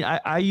 I mean,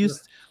 I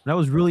used, when I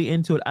was really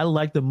into it, I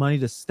liked the money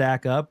to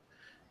stack up,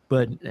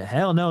 but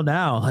hell no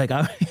now. Like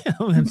I'm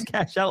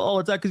cash out all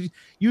the time because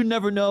you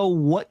never know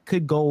what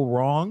could go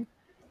wrong.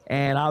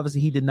 And obviously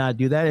he did not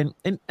do that.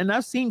 And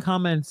I've seen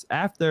comments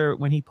after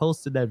when he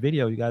posted that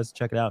video. You guys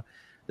check it out.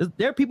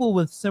 There are people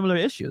with similar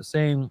issues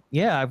saying,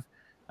 yeah,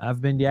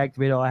 I've been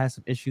deactivated. I had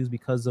some issues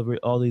because of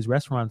all these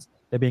restaurants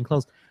that are being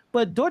closed.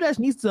 But DoorDash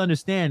needs to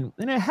understand,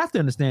 and they have to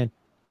understand,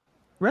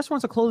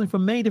 restaurants are closing for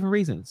many different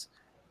reasons.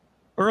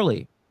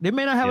 Early, they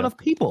may not have enough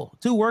people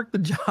to work the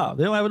job.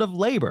 They don't have enough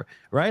labor,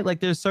 right? Like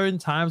there's certain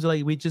times where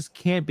like we just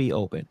can't be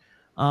open.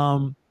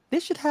 They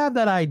should have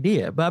that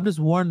idea. But I'm just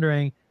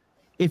wondering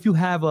if you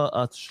have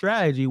a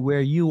strategy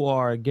where you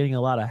are getting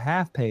a lot of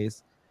half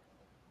pays.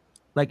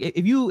 Like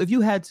if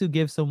you had to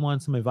give someone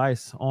some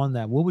advice on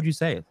that, what would you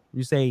say?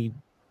 You say,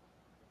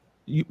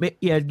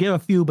 give a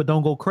few, but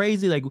don't go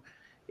crazy. Like,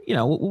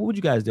 what would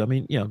you guys do? I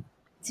mean, to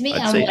me,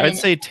 I'd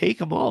say take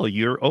them all.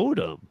 You're owed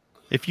them.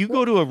 If you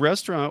go to a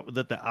restaurant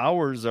that the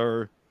hours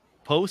are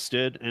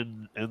posted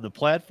and the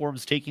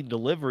platform's taking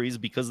deliveries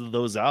because of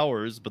those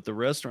hours, but the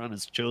restaurant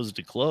has chosen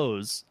to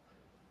close,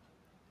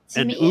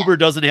 Uber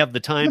doesn't have the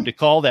time to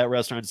call that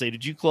restaurant and say,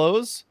 "Did you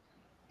close?"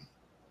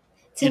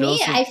 To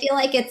me, I feel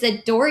like it's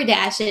a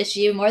DoorDash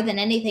issue more than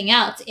anything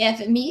else.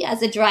 If me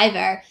as a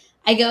driver,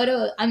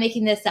 I'm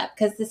making this up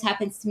because this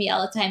happens to me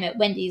all the time at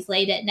Wendy's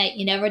late at night.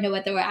 You never know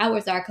what their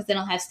hours are because they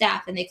don't have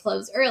staff and they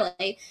close early.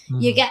 Mm-hmm.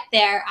 You get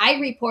there. I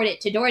report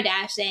it to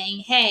DoorDash saying,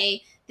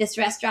 hey, this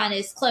restaurant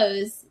is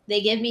closed.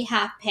 They give me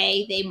half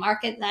pay. They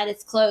mark it that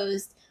it's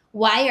closed.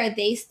 Why are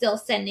they still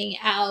sending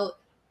out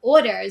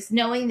orders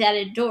knowing that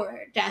a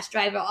DoorDash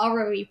driver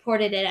already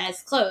reported it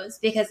as closed?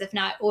 Because if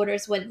not,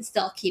 orders wouldn't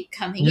still keep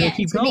coming in. They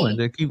keep going.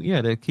 They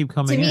keep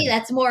coming in. To me,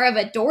 that's more of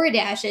a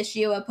DoorDash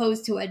issue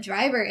opposed to a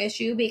driver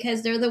issue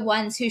because they're the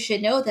ones who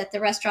should know that the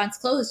restaurant's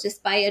closed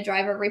just by a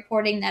driver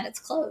reporting that it's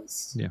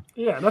closed.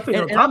 Yeah. Nothing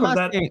on top of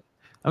that.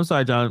 I'm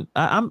sorry, John.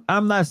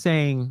 I'm not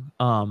saying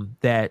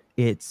that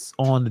it's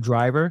on the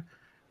driver,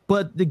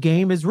 but the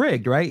game is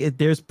rigged, right?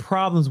 There's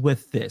problems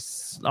with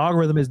this. The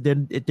algorithm is they're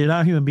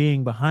not a human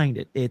being behind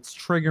it. It's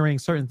triggering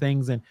certain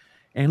things, and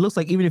it looks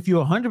like even if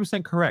you're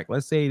 100% correct,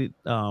 let's say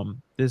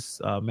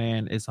this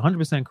man is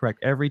 100%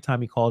 correct every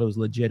time he called, it was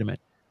legitimate.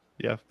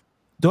 Yeah.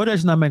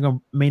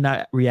 DoorDash may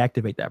not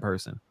reactivate that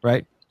person,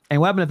 right? And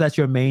what happens if that's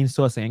your main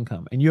source of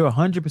income? And you're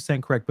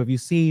 100% correct. But if you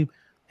see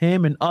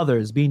him and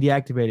others being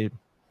deactivated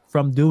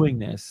from doing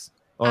this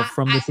or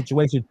from this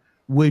situation,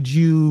 would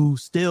you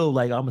still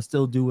I'm gonna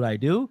still do what I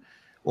do,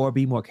 or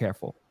be more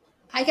careful?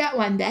 I got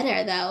one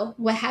better though.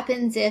 What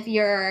happens if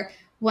you're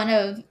one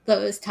of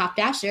those top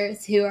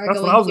dashers who are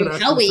going through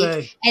Hell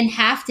Week and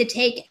have to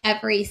take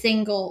every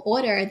single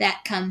order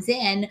that comes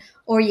in,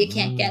 or you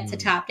can't get to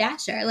Top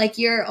Dasher? Like,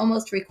 you're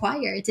almost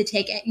required to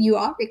take it. You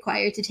are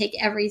required to take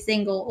every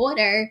single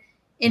order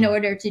in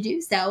order to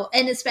do so.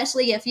 And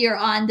especially if you're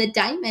on the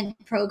Diamond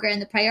program,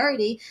 the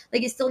priority,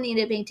 like, you still need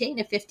to maintain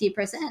a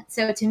 50%.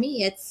 So to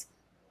me, it's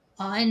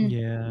on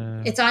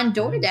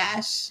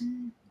DoorDash.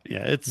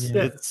 Yeah,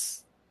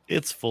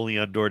 it's fully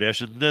on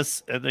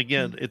DoorDash. And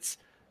again,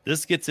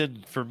 this gets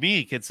in, for me,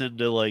 it gets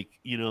into like,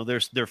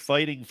 they're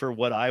fighting for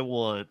what I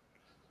want.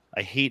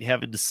 I hate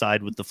having to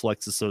side with the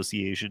Flex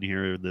Association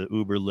here, the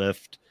Uber,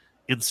 Lyft,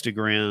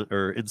 Instagram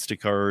or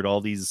Instacart,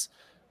 all these,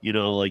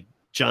 like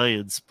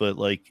giants, but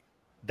like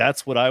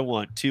that's what I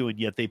want too. And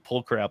yet they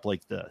pull crap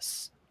like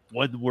this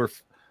when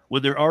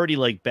they're already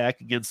like back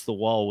against the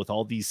wall with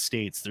all these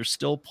states. They're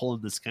still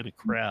pulling this kind of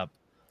crap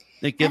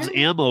that gives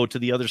ammo to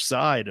the other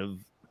side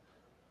of.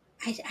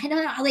 I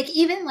don't know. Like,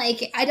 even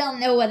like, I don't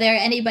know whether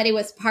anybody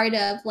was part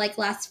of like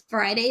last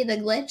Friday, the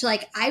glitch.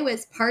 Like, I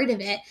was part of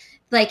it.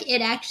 Like,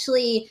 it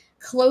actually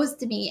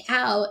closed me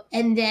out,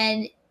 and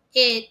then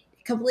it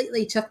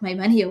completely took my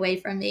money away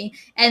from me.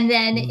 And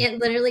then it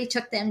literally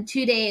took them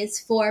 2 days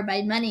for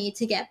my money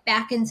to get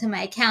back into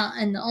my account.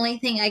 And the only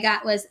thing I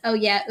got was, oh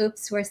yeah,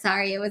 oops, we're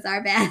sorry, it was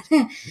our bad.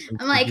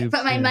 I'm like,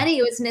 but my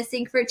money was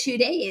missing for 2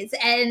 days.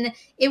 And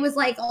it was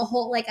like a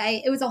whole,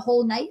 it was a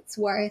whole night's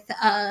worth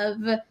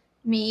of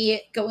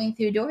me going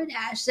through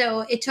DoorDash. So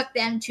it took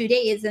them 2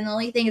 days. And the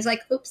only thing is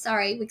like, oops,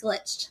 sorry, we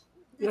glitched.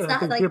 It's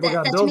not like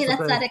that. To me,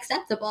 that's not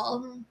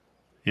acceptable.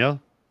 Yeah.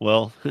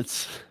 Well,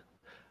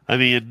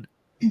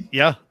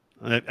 yeah.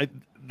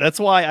 That's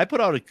why I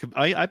put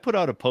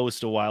out a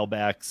post a while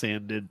back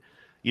saying that,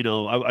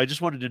 I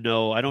just wanted to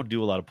know, I don't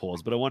do a lot of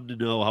polls, but I wanted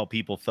to know how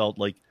people felt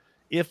like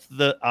if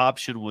the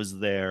option was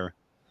there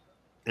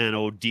and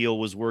a deal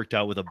was worked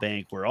out with a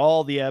bank where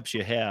all the apps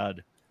you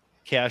had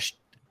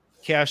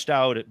cashed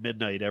out at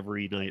midnight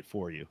every night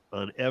for you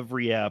on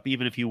every app,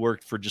 even if you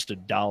worked for just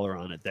 $1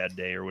 on it that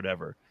day or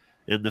whatever.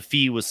 And the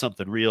fee was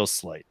something real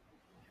slight.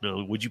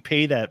 Would you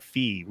pay that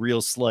fee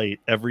real slight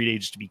every day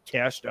just to be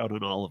cashed out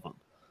on all of them?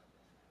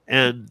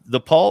 And the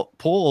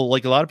poll,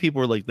 like a lot of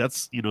people were like,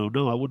 that's,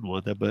 no, I wouldn't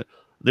want that. But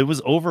there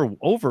was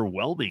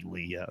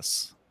overwhelmingly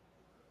yes.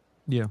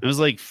 Yeah. It was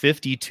like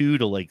 52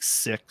 to like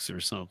 6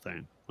 or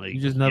something. Like,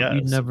 you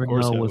never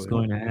know what's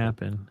going to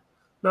happen.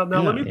 Now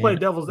let me play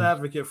devil's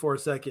advocate for a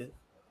second.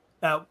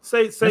 Now,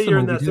 say you're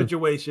in that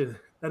situation.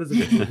 That is a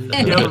good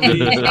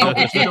movie.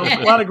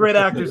 A lot of great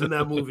actors in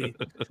that movie.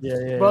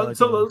 Yeah. But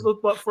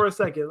but for a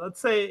second,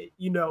 let's say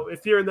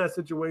if you're in that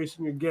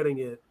situation, you're getting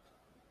it.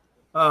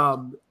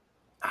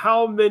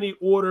 How many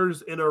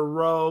orders in a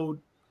row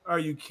are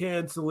you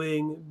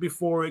canceling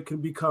before it can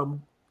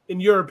become, in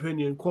your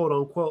opinion, quote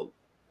unquote,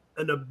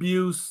 an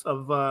abuse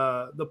of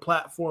the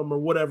platform or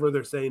whatever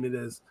they're saying it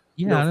is?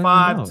 Yeah,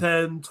 5,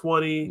 10,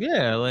 20.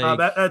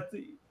 Yeah,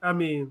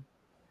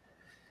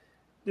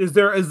 Is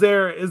there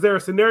a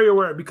scenario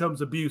where it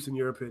becomes abuse in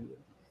your opinion?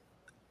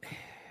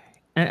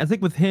 And I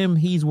think with him,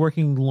 he's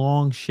working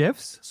long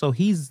shifts, so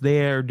he's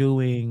there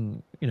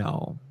doing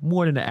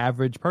more than the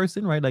average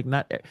person, right? Like,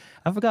 not.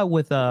 I forgot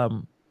with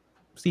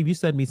Steve. You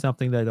said me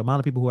something that the amount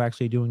of people who are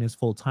actually doing this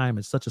full time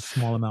is such a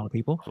small amount of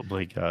people. Oh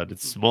my God,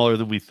 it's smaller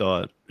than we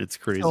thought. It's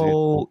crazy.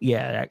 So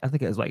yeah, I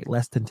think it was like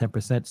less than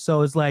 10%.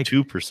 So it's like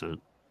 2%.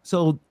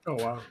 So oh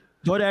wow.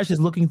 DoorDash is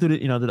looking through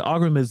the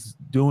algorithm is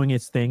doing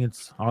its thing.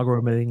 It's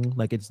algorithming,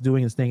 like it's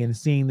doing its thing, and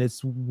seeing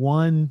this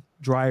one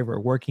driver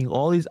working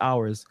all these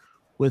hours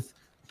with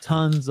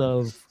tons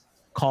of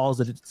calls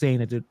that it's saying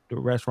that the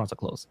restaurants are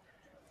closed,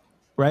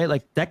 right?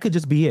 Like, that could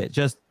just be it.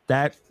 Just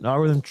that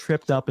algorithm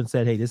tripped up and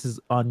said, hey, this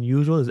is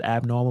unusual, this is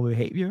abnormal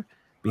behavior,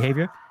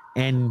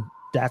 and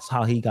that's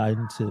how he got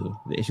into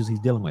the issues he's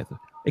dealing with.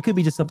 It could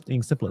be just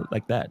something simple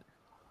like that.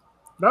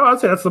 No, I'd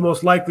say that's the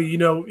most likely.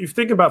 If you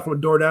think about it from a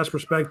DoorDash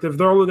perspective,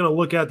 they're only going to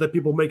look at the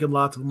people making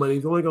lots of money.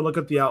 They're only going to look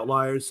at the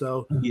outliers.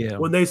 So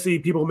when they see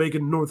people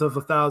making north of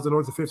 1,000,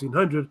 north of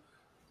 1,500,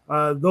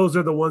 those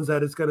are the ones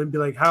that it's going to be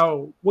like,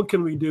 what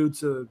can we do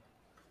to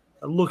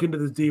look into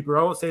this deeper?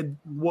 I won't say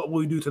what will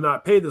we do to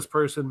not pay this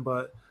person,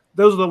 but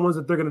those are the ones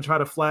that they're going to try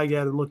to flag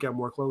at and look at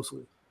more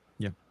closely.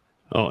 Yeah.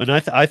 Oh, and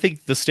I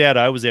think the stat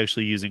I was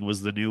actually using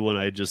was the new one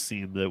I had just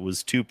seen that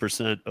was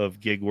 2% of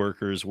gig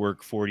workers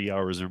work 40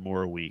 hours or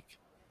more a week.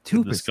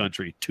 2%. In this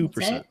country,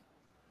 2%.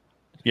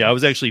 Yeah, I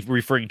was actually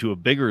referring to a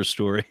bigger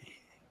story.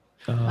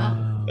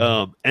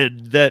 And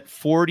that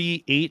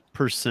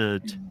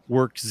 48%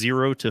 worked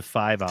 0 to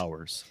 5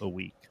 hours a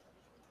week.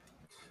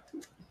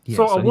 Yeah,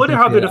 so I wonder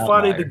how they're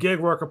defining the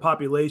gig worker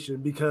population,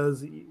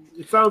 because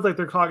it sounds like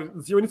they're talking.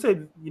 When you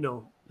say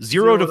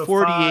 0 to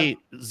 48,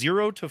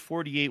 0 to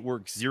 48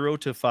 works 0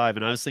 to 5,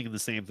 and I was thinking the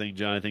same thing,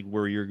 John. I think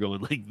where you're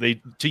going, like they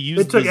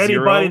took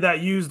anybody that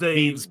used a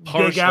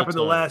gig app in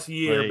the time. last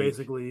year, like,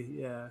 basically.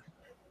 Yeah.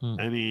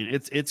 I mean,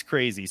 it's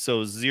crazy.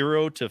 So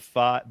 0 to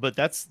 5, but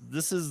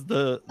this is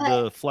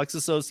the Flex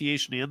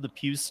Association and the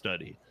Pew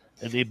study,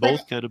 and they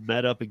both kind of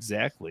met up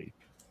exactly.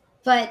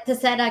 But does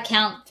that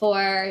account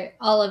for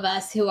all of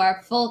us who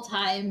are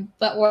full-time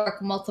but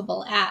work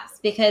multiple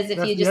apps? Because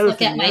if you just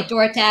look at my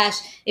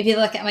DoorDash, if you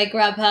look at my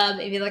Grubhub,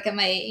 if you look at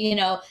my,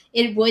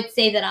 it would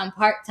say that I'm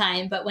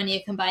part-time, but when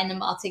you combine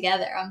them all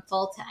together, I'm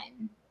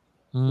full-time.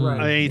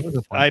 Right.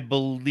 I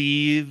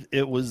believe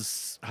it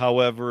was,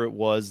 however it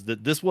was,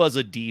 that this was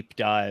a deep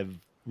dive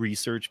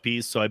research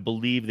piece, so I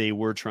believe they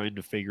were trying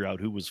to figure out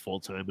who was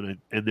full-time,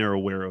 and they're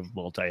aware of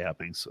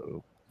multi-apping,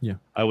 so... Yeah,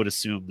 I would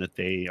assume that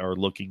they are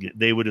looking at.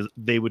 They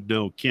would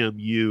know, Kim,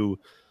 you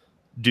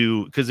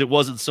do, because it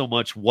wasn't so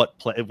much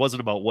it wasn't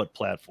about what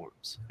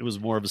platforms. It was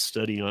more of a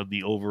study on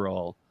the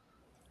overall.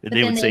 And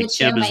they would say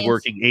Kim is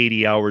working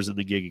 80 hours in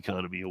the gig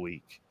economy a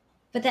week.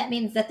 But that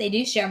means that they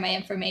do share my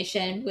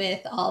information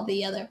with all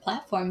the other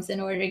platforms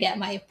in order to get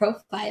my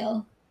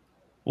profile.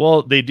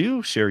 Well, they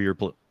do share your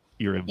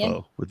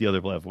info with the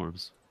other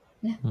platforms.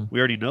 Yeah. We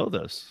already know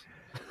this.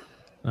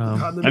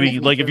 I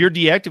mean, like if you're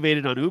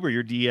deactivated on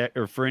Uber,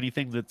 or for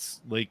anything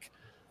that's like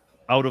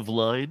out of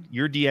line,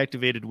 you're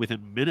deactivated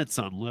within minutes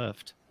on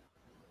Lyft.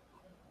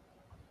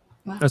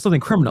 Wow. That's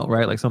something criminal,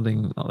 right? Like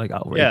something like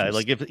outrageous. Yeah,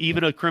 like if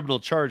even a criminal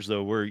charge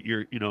though, where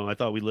you're, I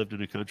thought we lived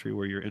in a country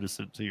where you're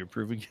innocent until you're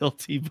proven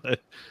guilty, but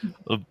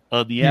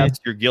on the apps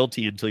you're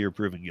guilty until you're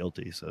proven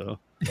guilty. So,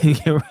 but,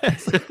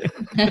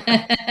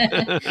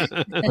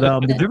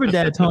 the Driven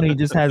Dad Tony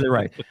just has it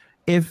right.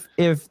 If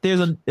there's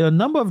a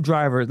number of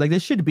drivers, like there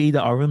should be, the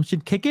algorithm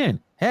should kick in.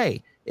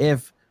 Hey,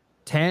 if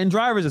 10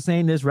 drivers are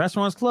saying this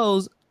restaurant's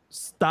closed,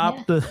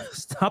 stop the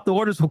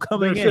orders from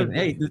coming in.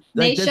 Hey,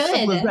 they should.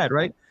 Simple as that,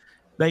 right?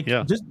 Like,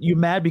 just you're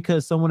mad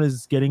because someone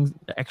is getting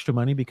extra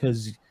money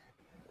because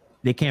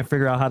they can't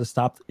figure out how to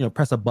stop,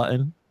 press a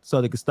button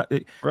so they can stop.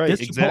 Right,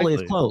 this exactly.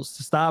 Chipotle is closed.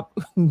 Stop.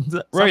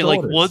 Right, like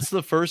orders. once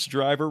the first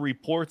driver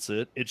reports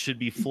it, it should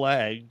be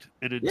flagged,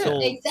 and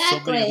until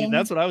somebody,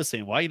 that's what I was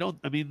saying. Why you don't?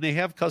 I mean, they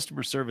have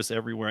customer service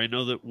everywhere. I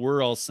know that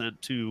we're all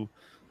sent to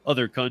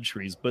other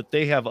countries, but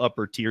they have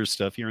upper tier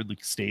stuff here in the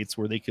States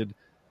where they could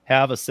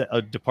have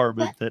a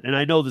department that. And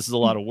I know this is a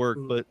lot of work,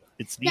 but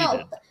it's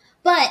needed.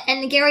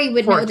 And Gary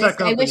would know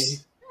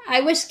this. I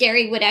wish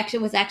Gary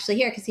was actually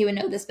here because he would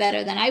know this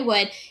better than I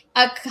would.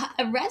 A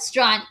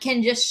restaurant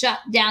can just shut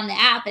down the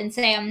app and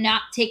say, I'm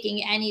not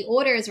taking any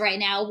orders right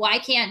now. Why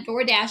can't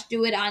DoorDash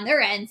do it on their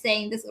end,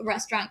 saying this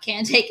restaurant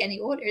can't take any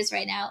orders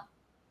right now?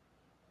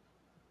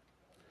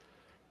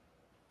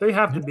 They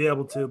have to be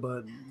able to,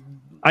 but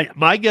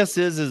my guess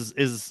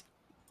is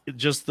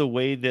just the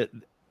way that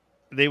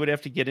they would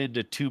have to get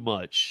into too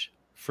much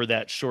for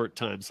that short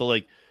time. So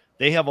like,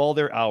 they have all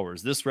their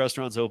hours. This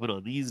restaurant's open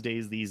on these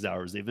days, these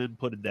hours. They've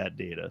inputted that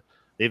data.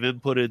 They've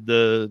inputted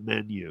the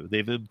menu.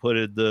 They've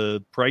inputted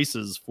the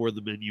prices for the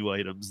menu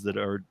items that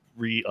are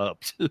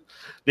re-upped.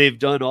 They've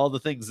done all the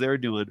things they're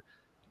doing.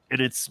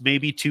 And it's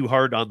maybe too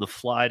hard on the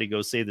fly to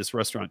go say this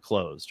restaurant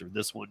closed or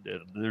this one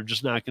did. And they're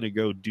just not going to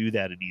go do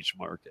that in each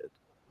market.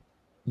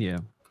 Yeah.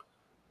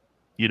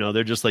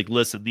 They're just like,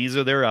 listen, these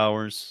are their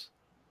hours.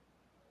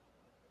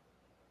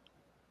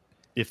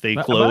 If they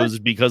close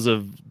because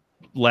of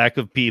lack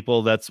of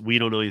people, we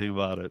don't know anything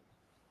about it.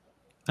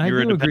 I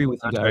do agree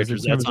with you guys.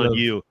 That's on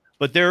you.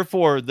 But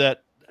therefore,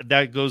 that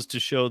goes to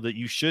show that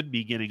you should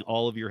be getting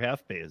all of your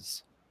half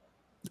pays.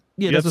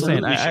 Yeah, that's what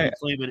I'm saying. I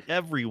claiming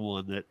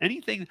everyone that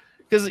anything,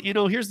 because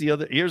here's the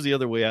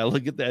other way I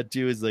look at that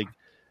too, is like,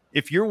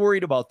 if you're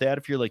worried about that,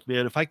 if you're like,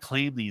 man, if I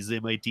claim these, they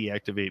might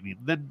deactivate me,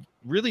 then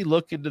really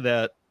look into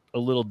that a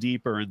little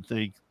deeper and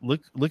think,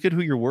 look at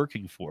who you're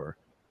working for.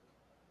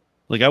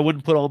 Like, I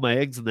wouldn't put all my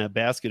eggs in that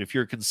basket. If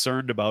you're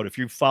concerned about, if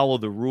you follow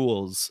the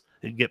rules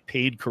and get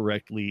paid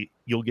correctly,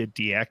 you'll get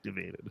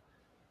deactivated.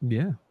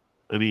 Yeah.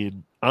 I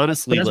mean,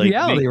 honestly, but that's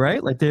reality,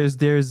 right? Like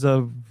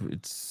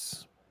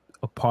it's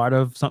a part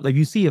of something. Like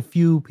you see a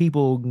few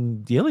people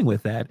dealing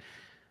with that.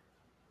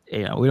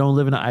 We don't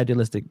live in an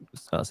idealistic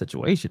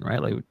situation, right?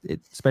 Like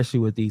especially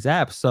with these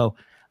apps. So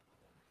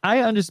I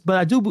understand,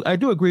 but I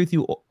do agree with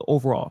you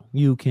overall,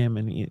 you, Kim,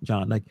 and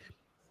John. Like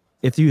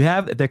if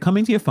they're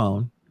coming to your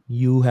phone,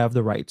 you have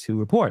the right to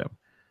report them.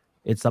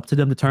 It's up to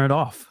them to turn it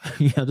off.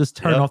 Just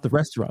turn off the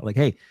restaurant. Like,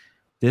 hey,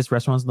 this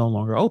restaurant's no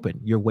longer open.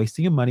 You're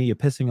wasting your money. You're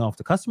pissing off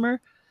the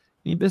customer.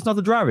 It's not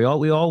the driver.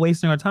 We all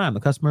wasting our time. The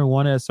customer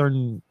wanted a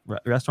certain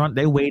restaurant.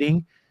 They're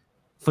waiting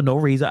for no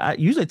reason.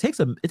 Usually it takes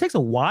a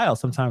while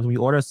sometimes when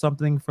you order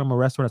something from a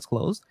restaurant that's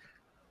closed.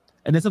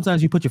 And then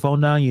sometimes you put your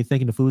phone down, you're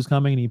thinking the food's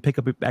coming, and you pick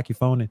up back your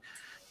phone, and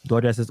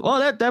DoorDash says, "Oh,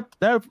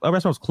 that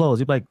restaurant's closed."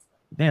 You're like,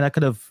 "Man,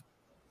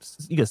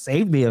 you could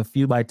save me a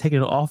few by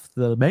taking it off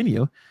the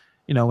menu."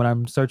 When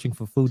I'm searching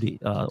for food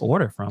to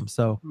order from.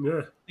 So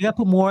you got to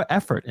put more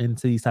effort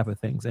into these type of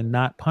things and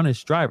not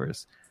punish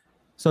drivers.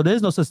 So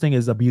there's no such thing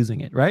as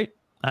abusing it, right?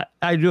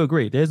 I do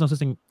agree. There's no such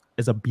thing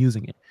is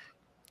abusing it.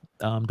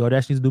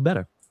 DoorDash needs to do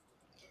better.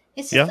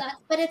 It's just,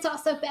 but it's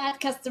also bad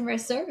customer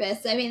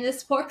service. I mean,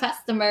 this poor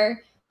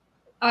customer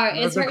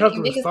is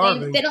hurting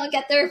because they don't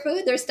get their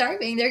food. They're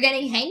starving. They're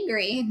getting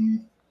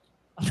hangry.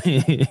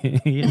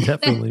 Yeah,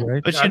 definitely,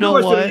 right? But you know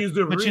what?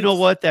 But you know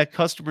what? That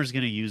customer's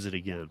going to use it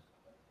again,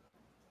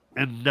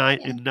 and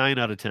 9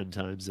 out of 10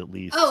 times at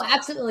least. Oh,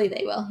 absolutely,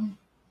 they will.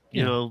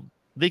 You know,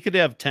 they could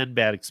have 10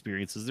 bad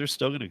experiences. They're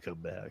still going to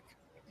come back.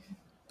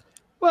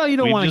 Well, you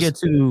don't want to get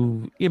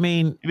to. I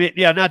mean,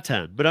 yeah, not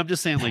 10, but I'm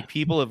just saying, like,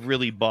 people have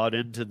really bought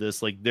into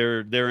this. Like,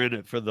 they're in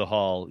it for the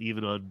haul,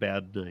 even on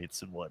bad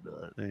nights and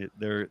whatnot.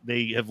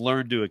 They have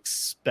learned to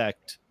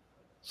expect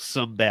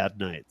some bad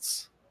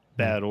nights,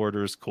 bad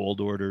orders,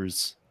 cold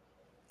orders.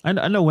 I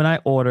know when I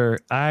order,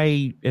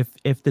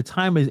 if the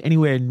time is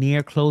anywhere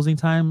near closing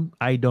time,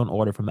 I don't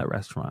order from that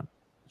restaurant.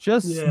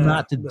 Just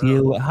not to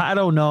deal with. I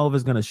don't know if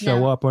it's going to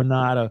show up or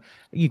not.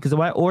 Because if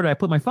I order, I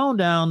put my phone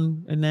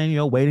down and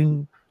then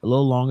waiting a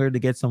little longer to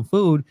get some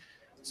food.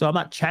 So I'm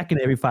not checking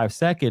every 5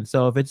 seconds.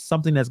 So if it's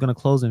something that's going to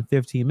close in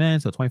 15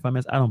 minutes or 25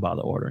 minutes, I don't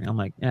bother ordering. I'm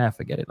like,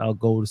 forget it. I'll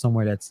go to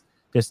somewhere that's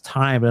there's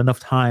time, enough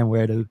time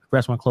where the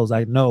restaurant closed.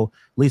 I know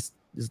at least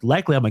it's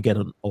likely I'm going to get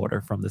an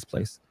order from this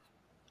place.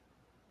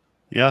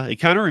 Yeah, it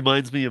kind of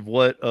reminds me of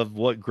what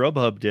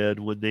Grubhub did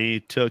when they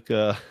took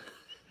New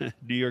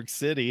York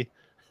City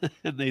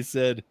and they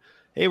said,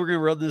 hey, we're going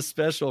to run this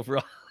special for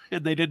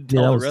and they didn't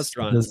tell the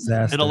restaurants.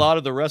 And a lot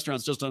of the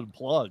restaurants just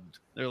unplugged.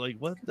 They're like,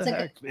 what the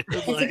heck, man?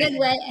 It's a good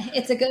way.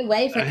 It's a good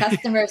way for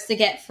customers to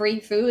get free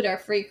food or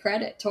free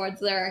credit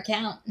towards their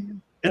account.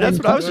 And that's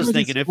what I was just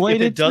thinking. If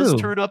it does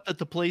turn up that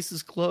the place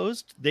is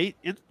closed,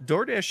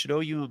 DoorDash should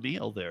owe you a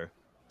meal there.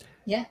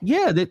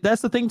 Yeah,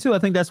 that's the thing too. I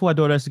think that's why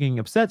DoorDash is getting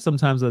upset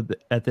sometimes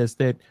at this.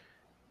 That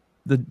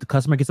the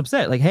customer gets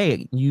upset. Like,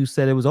 hey, you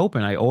said it was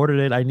open. I ordered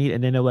it.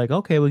 And then they're like,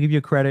 okay, we'll give you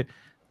a credit.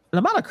 The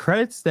amount of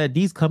credits that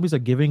these companies are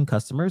giving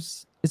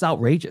customers is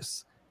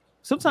outrageous.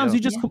 Sometimes you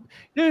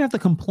don't have to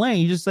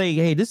complain. You just say,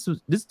 hey, this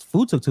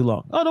food took too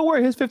long. Oh, don't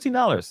worry. Here's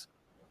 $15.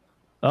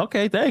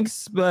 Okay,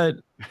 thanks. But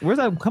where's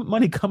that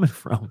money coming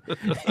from?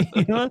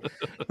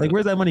 Like,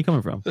 where's that money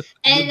coming from?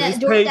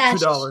 And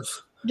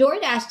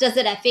DoorDash does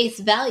it at face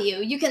value.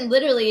 You can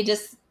literally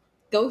just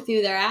go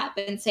through their app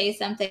and say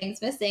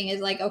something's missing.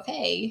 Is like,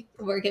 okay,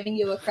 we're giving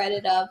you a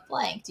credit of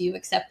blank. Do you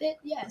accept it?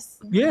 Yes.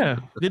 Yeah.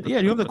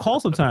 You have to call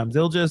sometimes.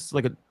 They'll just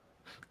like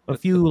a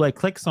few like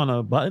clicks on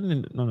a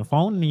button on the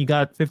phone and you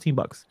got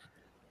 $15.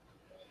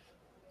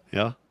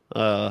 Yeah.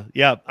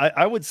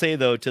 I would say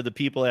though, to the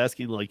people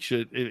asking, like,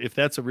 if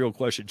that's a real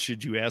question,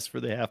 should you ask for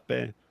the half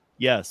pay?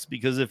 Yes,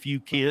 because if you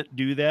can't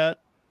do that,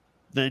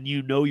 then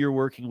you're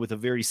working with a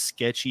very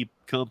sketchy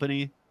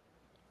company.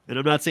 And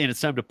I'm not saying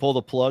it's time to pull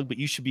the plug, but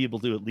you should be able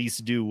to at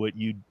least do what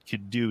you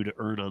can do to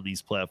earn on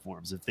these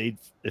platforms.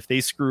 If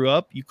they screw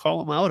up, you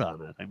call them out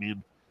on it. I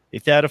mean,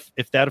 if that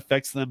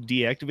affects them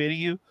deactivating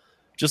you,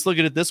 just look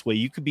at it this way: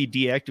 you could be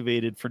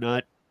deactivated for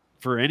not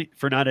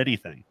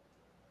anything,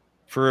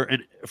 for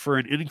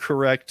an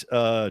incorrect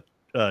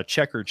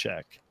checker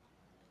check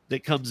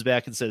that comes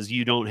back and says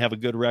you don't have a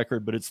good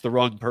record, but it's the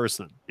wrong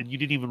person, and you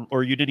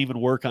didn't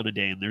even work on a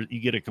day, and you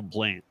get a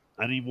complaint.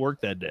 I didn't even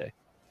work that day.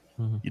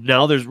 Mm-hmm.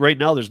 Now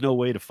there's no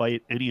way to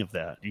fight any of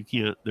that. You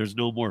can't. There's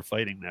no more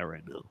fighting that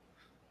right now.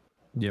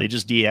 Yep. They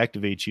just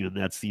deactivate you, and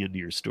that's the end of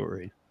your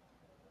story.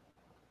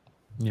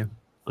 Yeah.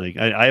 Like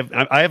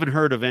I haven't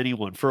heard of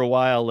anyone for a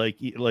while.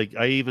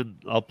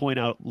 I'll point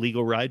out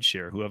Legal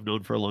Rideshare, who I've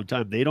known for a long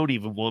time. They don't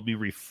even want me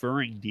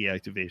referring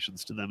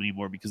deactivations to them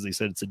anymore because they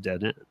said it's a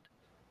dead end.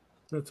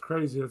 That's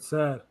crazy. That's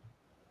sad.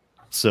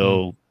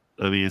 So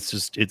I mean,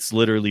 it's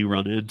literally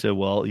run into,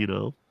 well,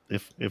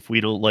 if we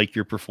don't like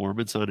your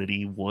performance on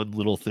any one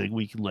little thing,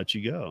 we can let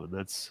you go. And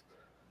that's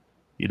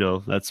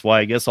why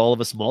I guess all of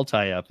us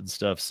multi-app and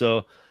stuff.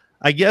 So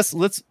I guess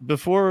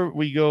before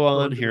we go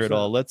on 100%. Here at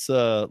all, let's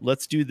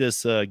do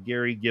this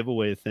Gary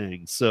giveaway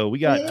thing. So we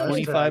got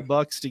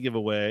 $25 to give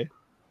away,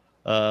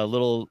 a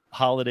little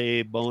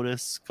holiday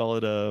bonus. Call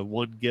it a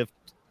one gift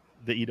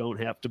that you don't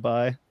have to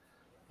buy.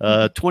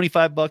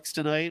 $25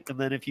 tonight, and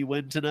then if you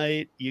win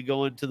tonight, you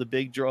go into the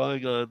big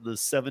drawing on the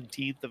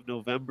 17th of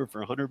November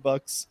for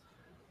 $100.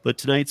 But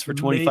tonight's for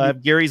 $25. Maybe.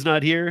 Gary's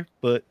not here,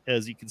 but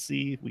as you can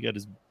see, we got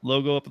his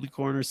logo up in the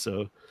corner,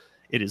 so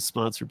it is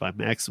sponsored by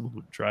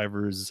Maximum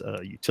Drivers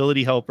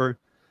Utility Helper.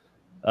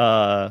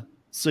 So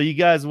you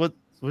guys,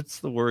 what's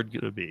the word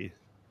gonna be?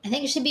 I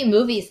think it should be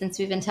movie, since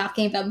we've been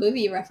talking about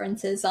movie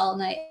references all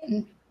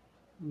night.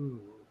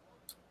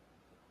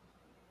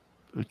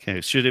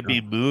 Okay, should it be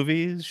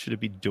movies? Should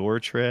it be door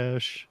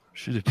trash?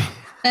 Should it be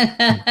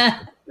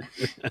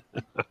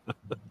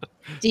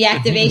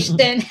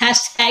deactivation?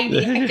 Hashtag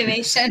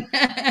deactivation.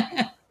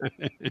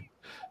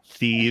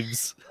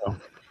 Thieves,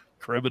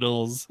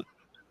 criminals.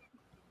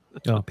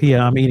 Oh, Pia,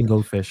 I'm eating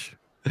goldfish.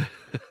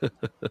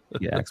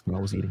 Yeah, asked me what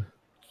I was eating.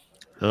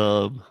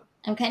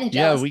 I'm kind of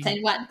jealous. I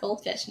want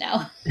goldfish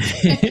now.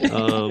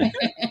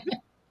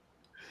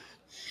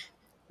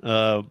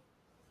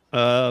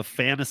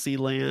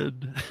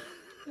 Fantasyland.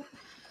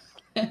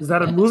 Is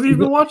that a movie you've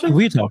been watching? What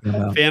are you talking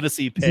about?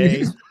 Fantasy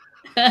pay.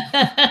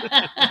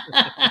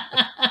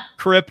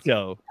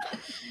 Crypto.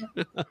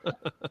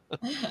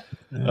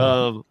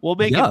 We'll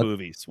make it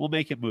movies. We'll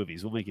make it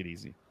movies. We'll make it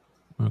easy.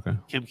 Okay.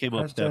 Kim came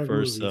up with that Hashtag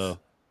first, movies.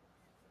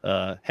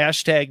 so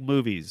hashtag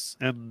movies.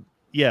 And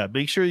yeah,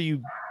 make sure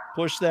you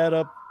push that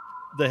up,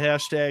 the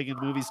hashtag and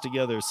movies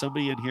together.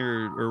 Somebody in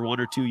here, or one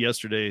or two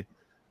yesterday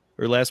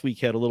or last week,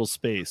 had a little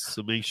space,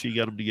 so make sure you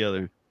got them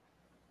together.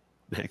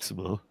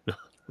 Maximo.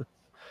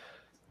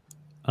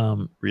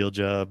 Real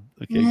job.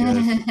 Okay,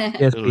 guys.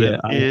 Yes, I don't yeah. have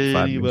I'm 5 years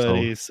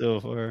anybody old. so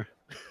far.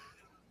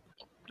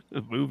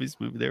 Movies.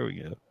 There we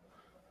go.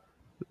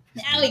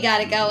 Now we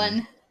got it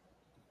going.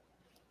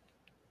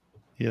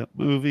 Yep,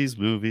 movies.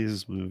 Real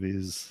quick,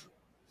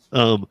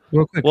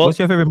 well- what's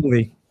your favorite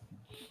movie?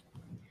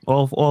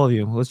 All of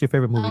you. What's your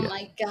favorite movie? Oh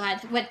my god,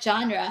 what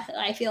genre?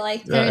 I feel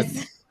like Uh,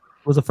 there's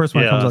What's the first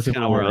one that Yeah, comes that's out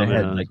kinda your where I'm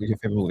head? at. Like, what's your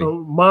favorite movie?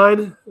 So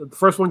mine, the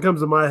first one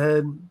comes to my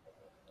head,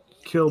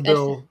 Kill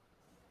Bill,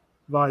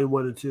 Volume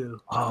 1 and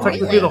 2. Oh,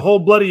 Technically, yeah. the whole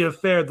bloody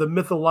affair, the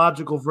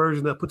mythological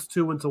version that puts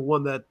two into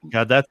one. That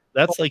God,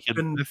 that's like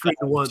been an free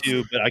once.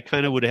 two, but I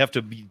kind of would have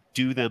to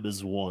do them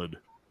as one.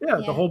 yeah,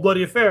 Yeah. the whole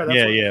bloody affair. That's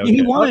Yeah, what- yeah. He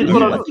Okay. wanted. That's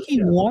what I I- think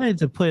he wanted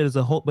to play it as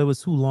a whole, but it was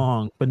too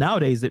long. But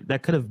nowadays,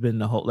 that could have been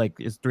the whole. Like,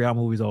 it's 3 hour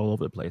movies all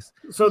over the place.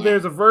 So Yeah.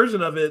 there's a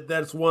version of it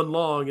that's one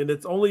long, and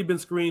it's only been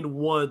screened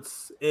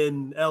once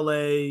in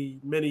LA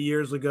many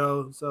years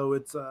ago. So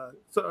it's an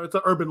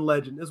urban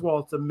legend as well.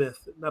 It's a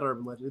myth, not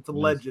urban legend. It's a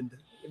legend.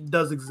 It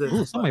does exist.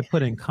 Ooh, somebody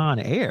put in Con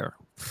Air.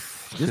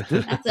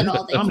 That's an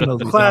oldie. I'm gonna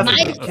lose Classic.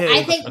 that. Mine,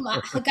 I think.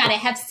 God, I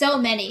have so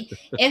many.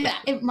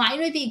 If mine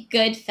would be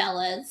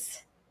Goodfellas,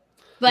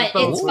 but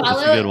Goodfellas. it's Ooh, That's a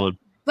good followed. one.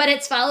 But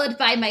it's followed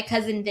by My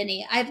Cousin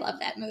Vinny. I love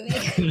that movie.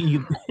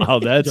 You- Wow,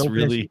 that's Joe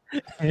really.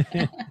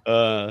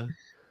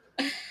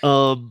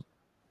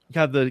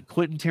 God, the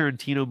Quentin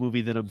Tarantino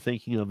movie that I'm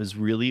thinking of is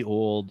really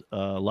old.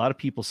 A lot of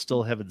people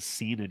still haven't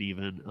seen it.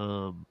 Even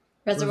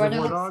Reservoir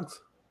Reservoir Dogs. Dogs.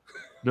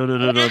 no.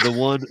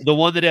 The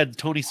one that had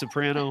Tony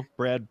Soprano,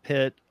 Brad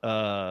Pitt.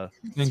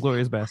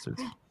 Inglorious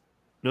Bastards.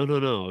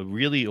 No.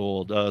 Really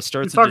old. Starts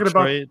You're in talking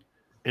about- Detroit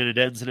and it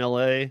ends in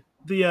L.A.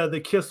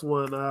 The Kiss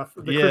one. The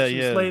Yeah, Christian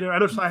yeah. Slater. I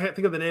know. I think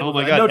of the name. Oh of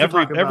my it. I know God! what you're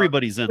talking about.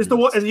 Everybody's in. It's the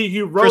this. one. And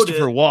he wrote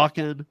Christopher it.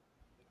 Walken,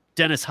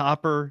 Dennis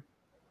Hopper.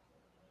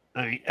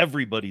 I mean,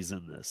 everybody's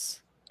in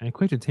this. And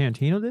Quentin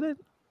Tarantino did it.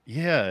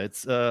 Yeah,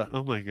 it's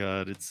oh my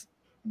God, it's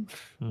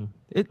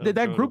That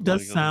drawing group a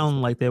does blank on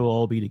sound like they will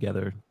all be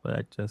together, but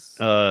I just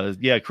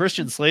yeah,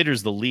 Christian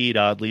Slater's the lead,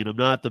 oddly, and I'm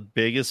not the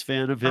biggest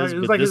fan of his, It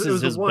was but like this it is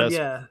was his the one. best.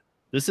 Yeah,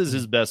 This is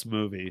his best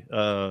movie.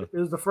 it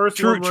was the first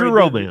True one. where True he did-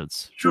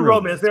 Romance. True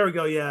Romance. There we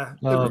go. Yeah,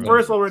 Oh, the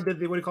first one where he did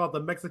what do you call it, the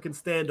Mexican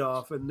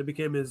standoff, and it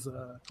became his.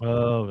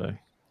 okay.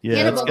 Yeah,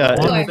 Hannibal it's got.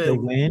 Lecter. Almost Lecter. the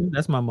Wind.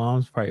 That's my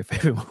mom's probably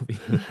favorite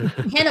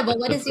movie. Hannibal,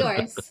 what is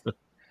yours?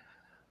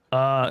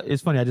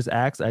 It's funny. I just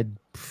asked. I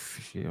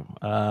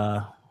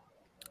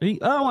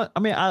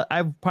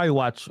probably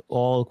watch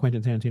all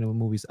Quentin Tarantino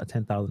movies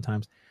 10,000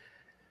 times.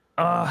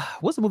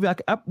 What's the movie?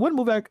 One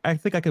movie I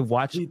think I could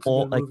watch Heat's a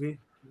all good like. movie.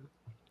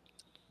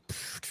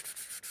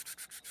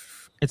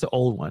 It's an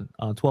old one.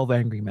 12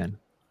 Angry Men.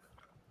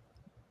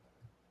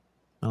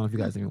 I don't know if you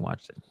guys even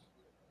watched it.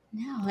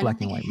 No, I Black don't and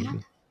think white I have.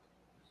 movie.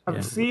 I've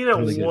Yeah, seen it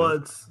really good.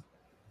 once.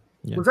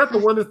 Yeah. Was that the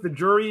one with the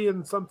jury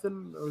and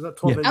something? Or was that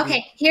 12 Yeah. Angry?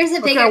 Okay, here's a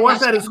Okay, bigger I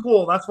watched that in question.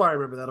 school. That's why I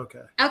remember that.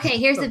 Okay. Okay,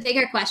 here's a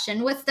bigger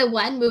question. What's the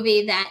one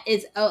movie that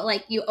is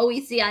like you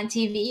always see on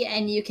TV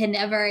and you can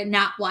never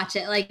not watch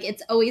it? Like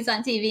it's always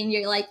on TV and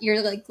you're like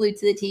glued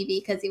to the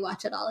TV because you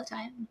watch it all the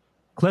time.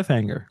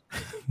 Cliffhanger.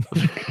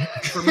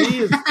 For me,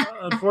 is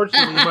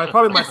unfortunately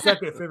probably my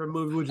second favorite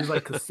movie, which is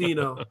like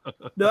Casino.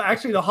 No,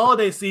 actually, the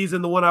holiday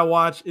season, the one I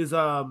watch is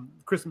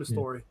Christmas Yeah.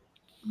 Story.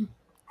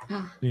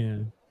 Yeah.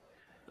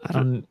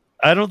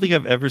 I don't think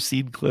I've ever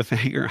seen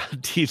Cliffhanger on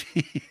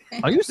TV.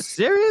 Are you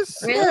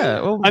serious? Really?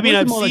 Yeah. Well, I mean, wasn't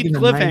I've more like seen in the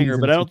Cliffhanger, 90s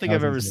but I and don't think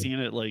I've ever 2000s. seen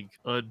it like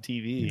on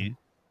TV.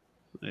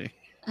 Like,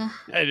 Ugh.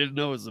 I didn't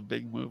know it was a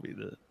big movie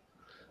that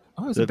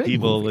Oh, it's a that big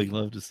people movie. like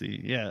love to see.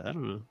 Yeah, I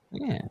don't know.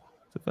 Yeah.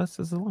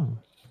 Sylvester Stallone.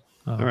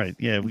 Oh. All right,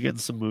 yeah, we got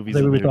some I movies.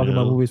 think in we were there talking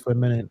about now. movies for a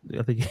minute.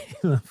 I think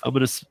I'm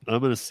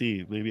gonna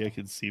see. Maybe I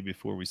can see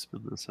before we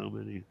spin this. How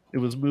many? It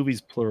was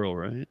movies plural,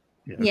 right?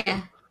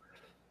 Yeah.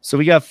 So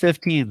we got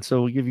 15.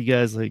 So we'll give you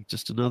guys like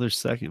just another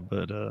second.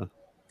 But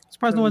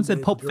surprised no one said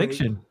Days Pulp Drake.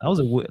 Fiction. That was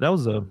a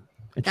interesting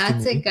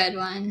That's a movie. good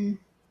one.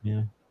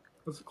 Yeah.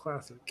 That's a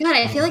classic. God,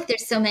 I feel like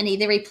there's so many.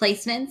 The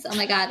Replacements. Oh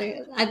my God,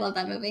 I love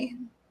that movie.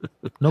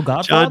 No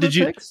Godfather.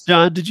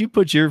 John, did you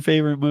put your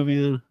favorite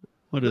movie in?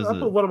 What is I it?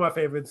 put one of my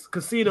favorites.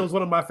 Casino is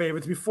one of my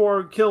favorites.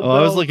 Before Kill Oh, Bill,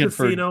 I was looking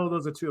for- Casino,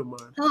 those are two of mine.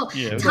 Oh,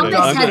 Yeah, Thomas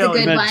but has a I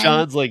good meant one.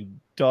 John's like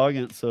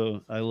dogging,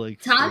 so I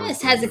like Thomas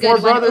Four has a Brothers. good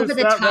one. Brothers, Over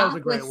the that was Top a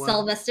great with one.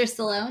 Sylvester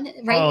Stallone.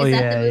 Right? Oh is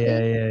yeah, that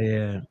the movie?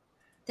 yeah.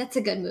 That's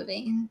a good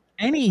movie.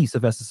 Any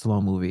Sylvester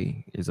Stallone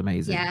movie is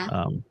amazing.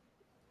 Yeah.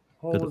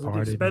 Whole, The was it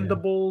Departed, the yeah.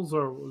 Expendables,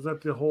 or was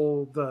that the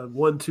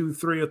 1, 2,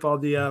 3 with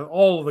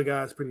all of the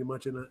guys pretty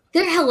much in it?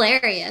 They're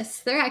hilarious.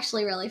 They're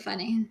actually really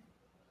funny.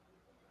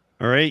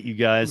 All right, you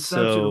guys.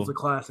 Inception was a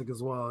classic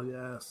as well.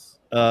 Yes.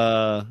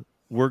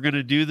 We're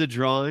gonna do the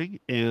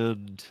drawing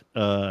and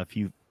a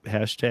few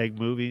hashtag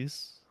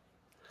movies.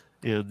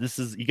 And this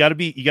is you gotta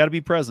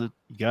be present.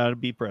 You gotta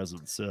be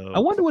present. So I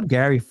wonder what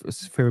Gary's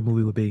favorite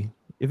movie would be.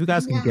 If you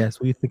guys can guess,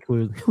 what do you think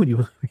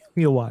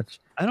you'll watch?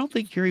 I don't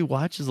think Gary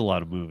watches a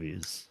lot of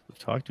movies. I've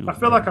talked to him. I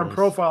feel like I'm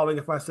profiling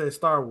if I say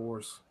Star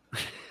Wars.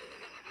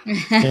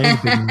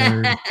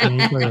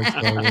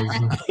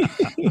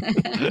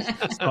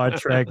 Star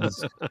Trek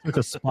is with a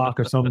Spock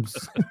or something.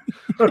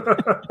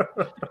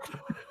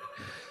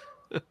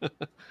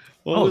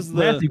 What was the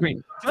Matthew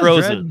Green?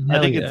 Frozen?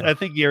 Dread? I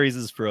think Gary's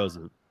is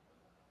Frozen.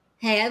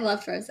 Hey, I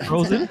love Frozen.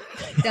 Frozen?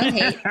 So don't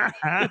hate.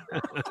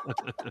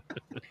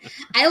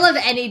 I love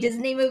any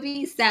Disney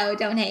movie, so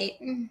don't hate.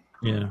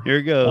 Yeah. Here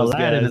it goes.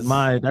 Aladdin guys. is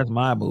that's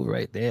my movie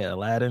right there.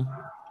 Aladdin.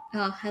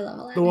 Oh, I love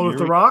Aladdin. The one with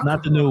The Rock?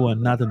 Not the new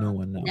one. Not the new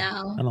one. No.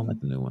 No. I don't like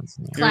the new ones.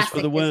 No. Here's Classic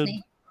for the win.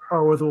 Disney.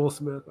 Or with Will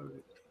Smith. I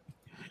mean.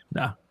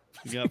 Nah.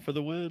 You got for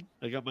the win.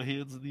 I got my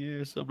hands in the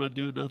air, so I'm not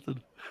doing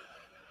nothing.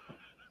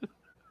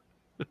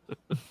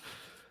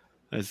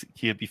 This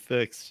can't be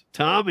fixed.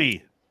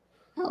 Tommy.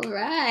 All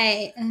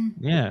right.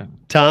 Yeah.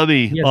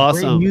 Tommy,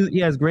 awesome. He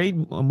has great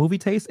movie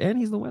taste, and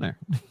he's the winner.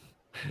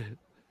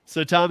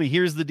 So, Tommy,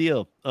 here's the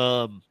deal.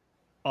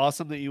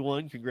 Awesome that you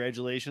won.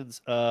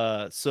 Congratulations.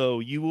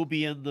 So you will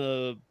be in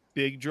the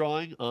big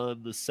drawing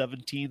on the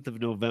 17th of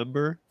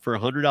November for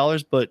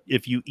 $100. But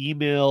if you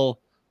email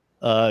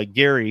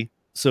Gary,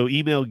 so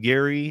email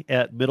Gary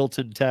at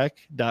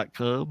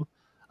middletontech.com,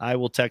 I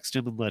will text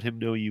him and let him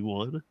know you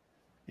won.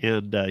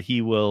 And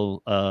he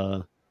will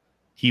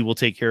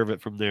take care of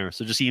it from there.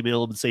 So just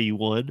email him and say you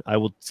won.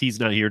 He's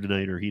not here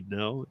tonight, or he'd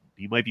know.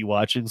 He might be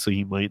watching, so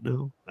he might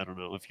know. I don't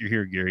know. If you're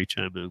here, Gary,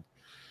 chime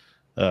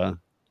in.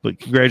 But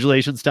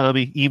congratulations,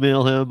 Tommy.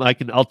 Email him.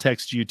 I'll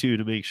text you too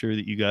to make sure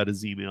that you got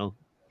his email.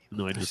 Even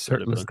though I just said it.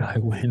 Shirtless guy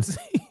wins.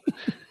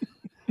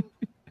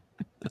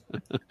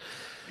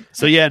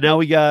 So yeah, now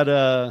we got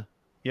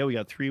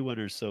 3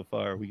 winners so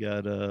far. We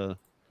got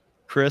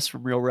Chris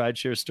from Real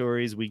Rideshare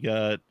Stories. We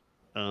got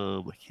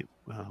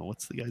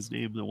what's the guy's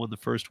name that won the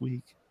first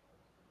week?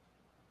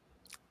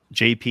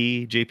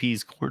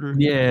 JP's Corner.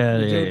 Yeah.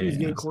 JP's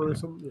Game Corner or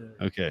something.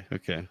 Yeah.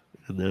 Okay.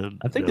 And then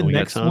I think the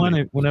next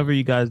one, whenever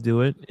you guys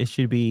do it, it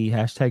should be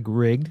hashtag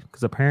rigged,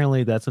 because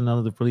apparently that's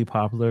another really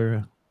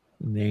popular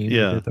name.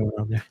 Yeah.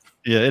 There.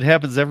 Yeah, it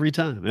happens every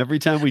time. Every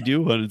time we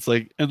do one, it's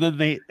like, and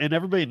then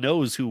everybody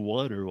knows who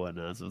won or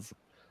whatnot. So it's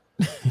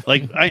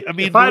like, I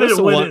mean,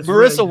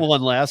 Marissa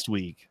won last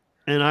week,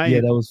 and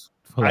that was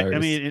hilarious. I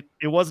mean,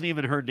 it wasn't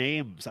even her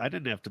name, so I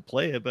didn't have to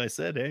play it, but I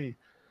said, hey,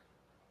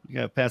 you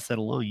got to pass that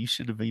along. You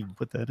shouldn't have even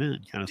put that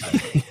in, kind of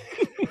thing.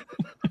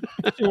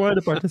 You wanted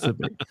to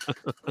participate.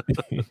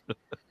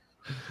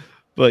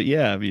 But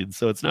yeah, I mean,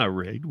 so it's not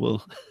rigged.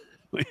 Well,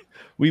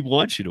 we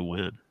want you to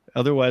win.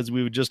 Otherwise,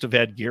 we would just have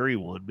had Gary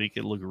won, make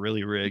it look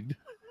really rigged.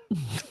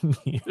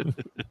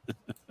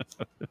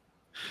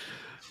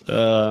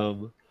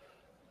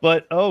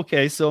 But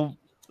okay, so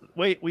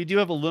wait, we do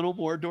have a little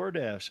more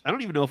DoorDash. I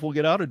don't even know if we'll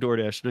get out of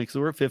DoorDash tonight because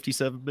we're at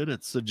 57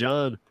 minutes. So,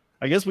 John,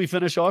 I guess we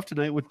finish off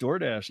tonight with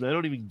DoorDash, and I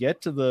don't even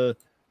get to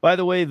by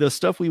the way, the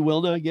stuff we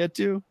will not get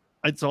to,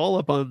 it's all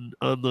up on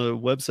the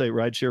website,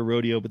 Rideshare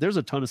Rodeo, but there's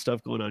a ton of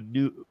stuff going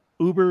on.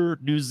 Uber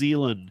New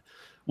Zealand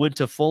went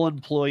to full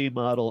employee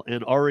model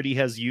and already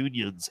has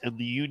unions, and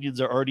the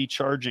unions are already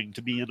charging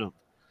to be in them.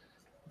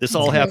 This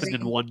all happened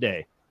in one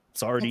day.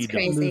 It's already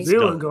done. New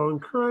Zealand going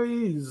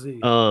crazy.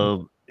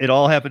 It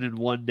all happened in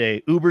one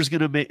day. Uber's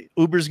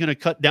gonna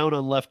cut down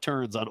on left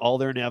turns on all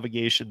their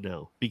navigation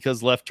now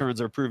because left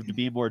turns are proved to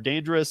be more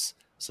dangerous.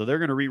 So they're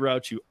gonna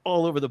reroute you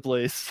all over the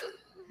place.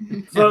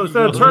 So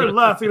instead of turn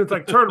left, it's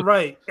like turn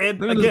right,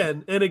 and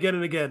again and again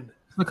and again.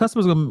 The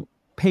customer's gonna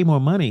pay more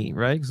money,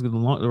 right? Because the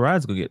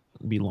ride's gonna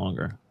be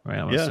longer, right?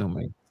 I'm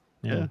assuming.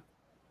 Yeah.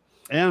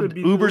 And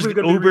Uber's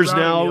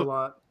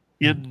now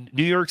in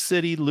New York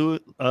City,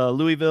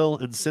 Louisville,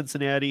 and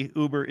Cincinnati.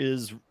 Uber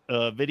is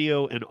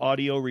video and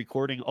audio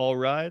recording all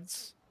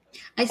rides.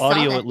 I saw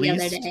audio that at the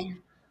least. other day.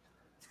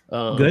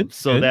 Good.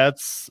 So good.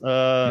 That's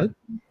Good.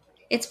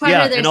 It's part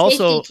of their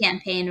safety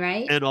campaign,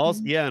 right? And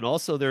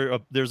also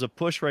there's a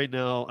push right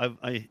now.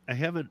 I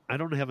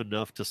don't have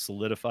enough to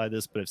solidify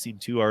this, but I've seen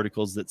 2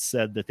 articles that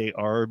said that they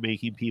are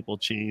making people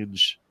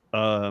change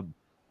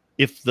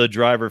if the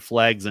driver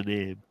flags a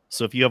name.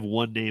 So if you have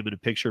one name and a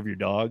picture of your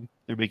dog,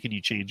 they're making you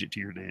change it to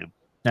your name.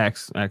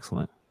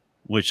 Excellent.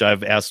 Which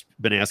I've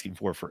been asking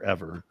for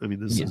forever. I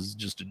mean, this is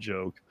just a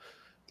joke.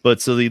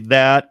 But so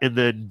that, and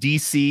then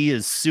DC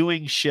is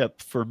suing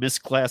Ship for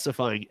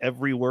misclassifying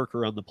every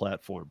worker on the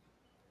platform.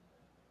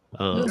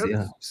 So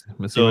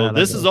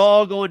this is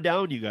all going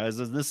down, you guys.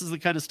 And this is the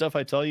kind of stuff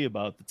I tell you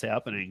about that's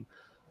happening.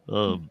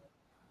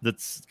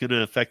 That's going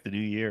to affect the new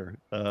year.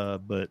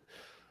 But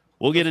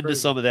we'll get into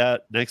some of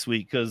that next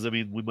week because, I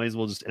mean, we might as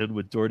well just end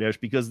with DoorDash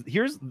because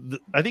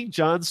I think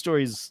John's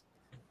story's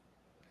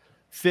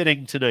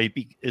fitting tonight,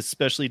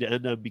 especially to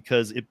end on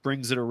because it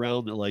brings it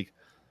around that like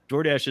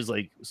DoorDash is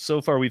like, so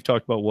far we've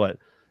talked about what?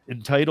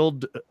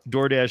 entitled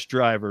DoorDash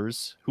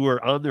drivers who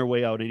are on their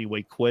way out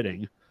anyway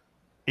quitting.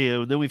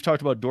 And then we've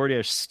talked about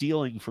DoorDash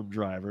stealing from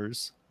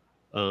drivers.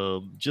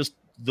 Just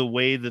the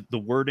way that the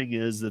wording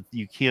is that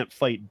you can't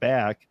fight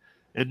back.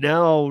 And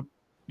now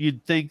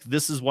you'd think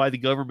this is why the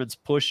government's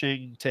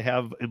pushing to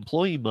have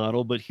employee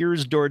model, but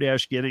here's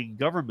DoorDash getting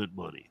government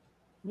money.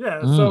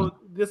 Yeah, so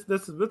this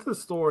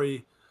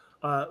story.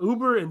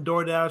 Uber and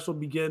DoorDash will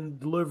begin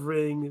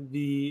delivering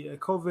the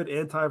COVID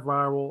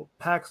antiviral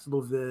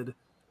Paxlovid,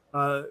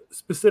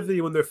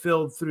 specifically when they're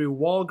filled through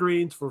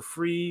Walgreens for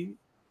free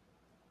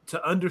to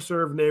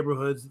underserved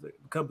neighborhoods, the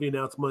company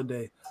announced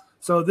Monday.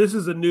 So this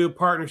is a new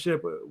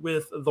partnership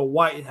with the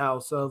White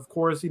House. Of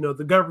course,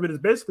 the government is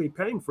basically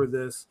paying for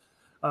this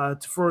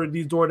for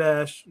these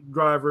DoorDash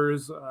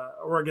drivers,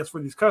 or I guess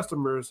for these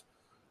customers,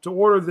 to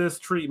order this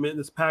treatment,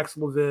 this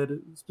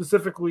Paxlovid,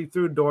 specifically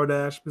through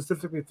DoorDash,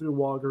 specifically through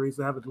Walgreens,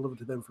 to have it delivered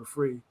to them for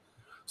free.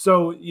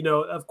 So,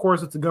 of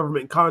course, it's a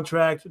government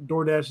contract.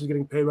 DoorDash is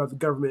getting paid by the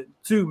government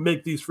to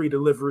make these free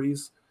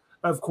deliveries.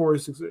 Of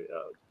course,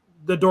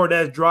 the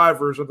DoorDash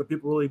drivers are the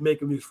people really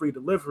making these free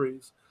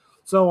deliveries.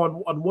 So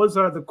on one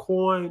side of the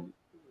coin,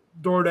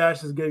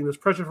 DoorDash is getting this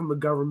pressure from the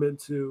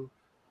government to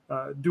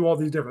do all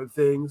these different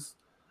things.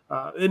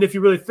 And if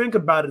you really think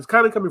about it, it's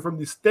kind of coming from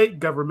the state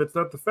governments,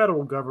 not the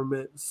federal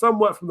government,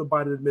 somewhat from the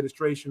Biden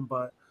administration,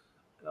 but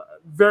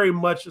very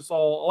much it's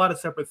all a lot of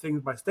separate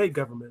things by state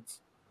governments.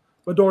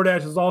 But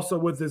DoorDash is also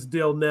with this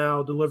deal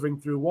now delivering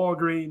through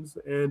Walgreens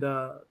and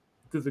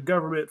through the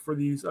government for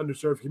these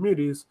underserved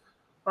communities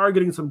are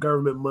getting some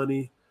government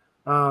money.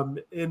 And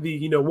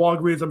the,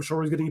 Walgreens, I'm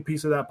sure, is getting a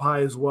piece of that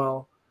pie as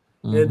well.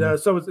 Mm-hmm. And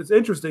so it's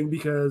interesting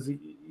because,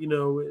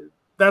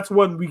 that's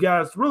when we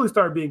guys really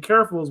start being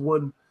careful, is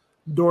when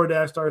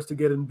DoorDash starts to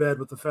get in bed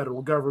with the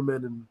federal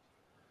government. And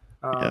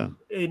on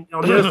the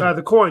other side of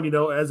the coin,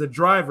 as a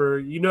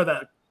driver,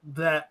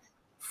 that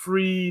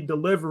free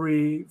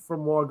delivery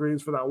from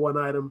Walgreens for that one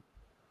item,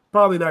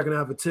 probably not going to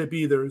have a tip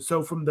either.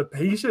 So from the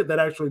patient that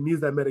actually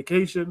needs that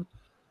medication,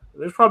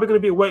 there's probably going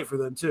to be a wait for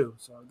them too.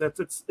 So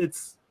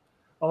it's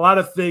a lot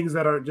of things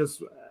that aren't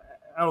just,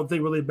 I don't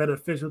think, really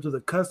beneficial to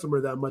the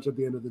customer that much at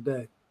the end of the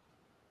day.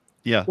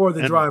 Yeah. Or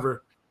the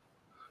driver.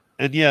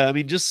 And yeah, I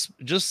mean, just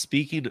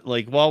speaking,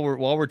 like while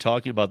we're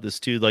talking about this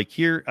too, like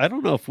here, I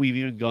don't know if we've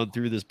even gone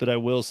through this, but I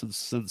will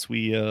since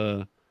we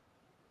have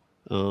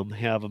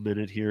a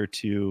minute here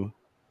to.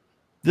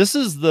 This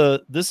is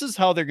the new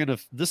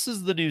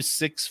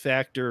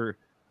 6-factor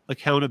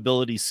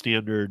accountability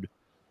standard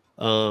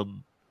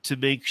to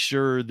make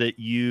sure that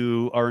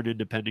you are an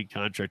independent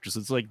contractor.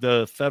 So it's like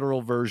the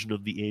federal version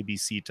of the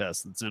ABC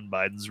test that's in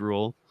Biden's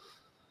rule.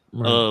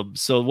 Right.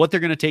 So what they're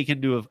going to take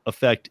into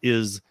effect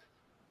is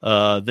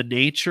the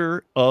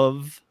nature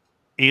of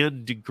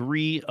and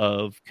degree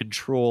of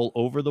control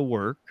over the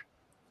work,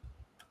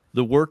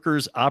 the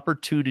worker's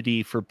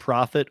opportunity for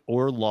profit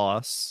or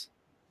loss,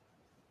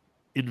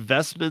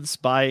 investments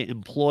by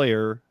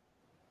employer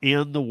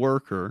and the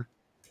worker,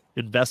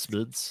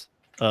 investments,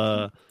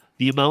 the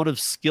amount of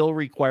skill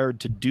required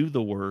to do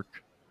the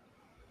work,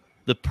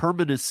 the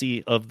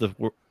permanency of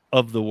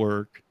the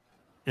work,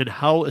 and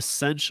how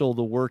essential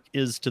the work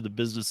is to the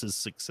business's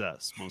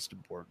success. Most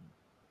important.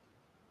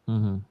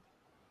 Mm-hmm.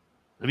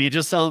 I mean, it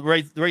just sounds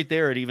right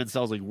there. It even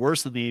sounds like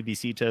worse than the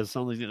ABC test. It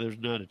sounds like there's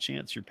not a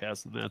chance you're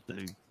passing that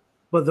thing.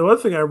 But the one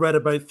thing I read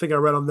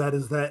on that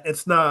is that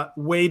it's not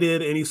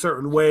weighted any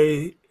certain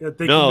way.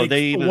 They can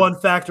make one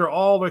factor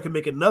all, or can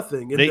make it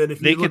nothing. And then if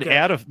they can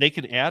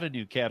add a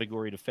new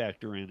category to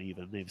factor in.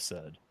 Even they've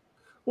said.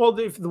 Well,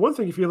 the one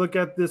thing, if you look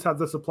at this, how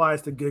this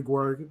applies to gig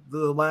work,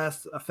 the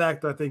last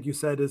factor I think you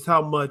said is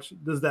how much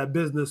does that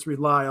business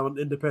rely on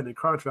independent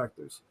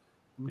contractors?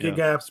 Gig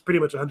apps pretty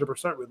much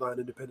 100% rely on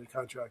independent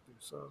contractors.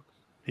 So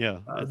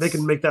they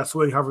can make that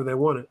swing however they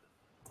want it.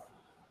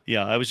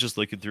 Yeah, I was just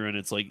looking through, and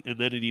it's like, and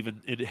then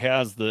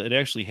it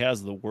actually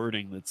has the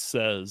wording that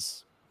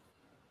says,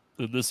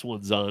 and this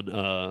one's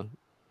on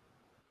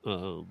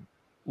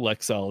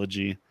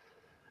Lexology,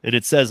 and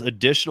it says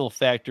additional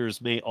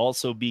factors may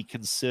also be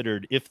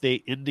considered if they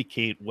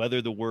indicate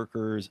whether the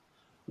workers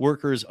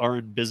are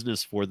in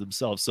business for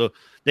themselves. So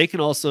they can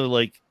also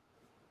like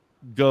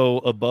go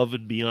above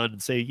and beyond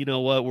and say, you know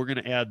what, we're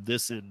going to add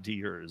this into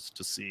yours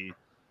to see,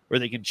 or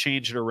they can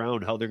change it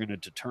around how they're going to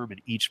determine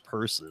each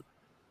person.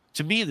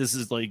 To me, this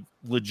is like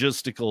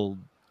logistical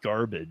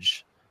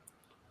garbage.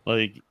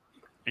 Like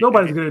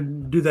nobody's going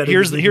to do that.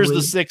 Here's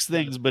the 6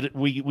 things, but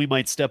we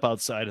might step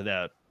outside of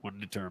that when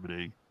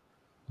determining.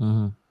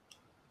 Mm-hmm.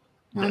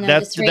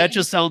 That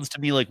just sounds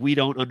to me like we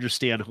don't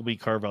understand how many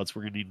carve-outs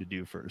we're going to need to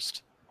do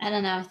first. I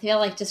don't know. I feel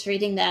like just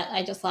reading that,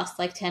 I just lost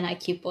like 10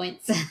 IQ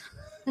points.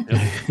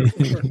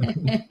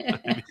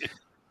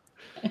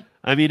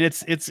 I mean,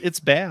 it's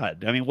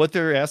bad. I mean, what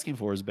they're asking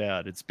for is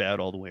bad. It's bad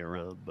all the way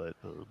around. But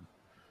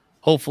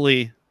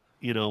hopefully,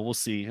 we'll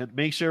see. And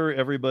make sure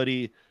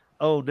everybody.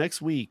 Oh,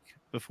 next week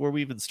before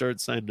we even start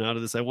signing out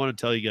of this, I want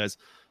to tell you guys,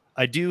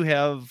 I do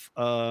have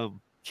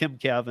Kim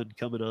Cavan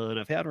coming on.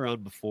 I've had her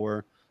on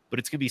before, but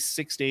it's gonna be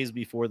 6 days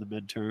before the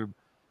midterm.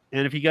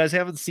 And if you guys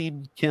haven't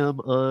seen Kim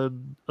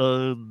on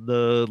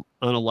a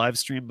live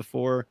stream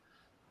before,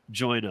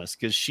 join us,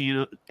 because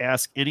she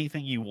ask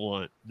anything you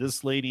want.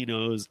 This lady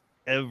knows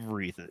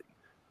everything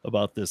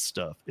about this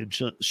stuff, and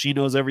she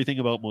knows everything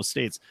about most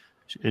states.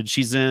 And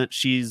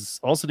she's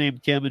also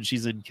named Kim, and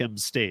she's in Kim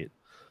State,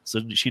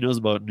 so she knows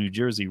about New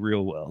Jersey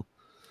real well.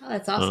 Oh,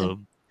 that's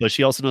awesome. But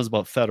she also knows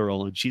about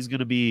federal, and she's going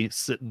to be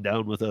sitting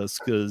down with us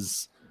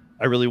because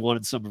I really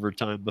wanted some of her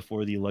time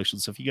before the election.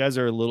 So if you guys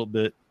are a little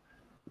bit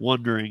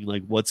wondering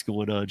like what's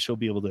going on, she'll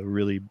be able to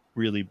really,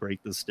 really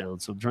break this down.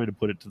 So I'm trying to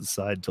put it to the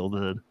side till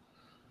then.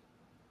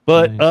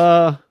 But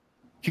nice.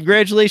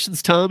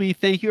 Congratulations, Tommy.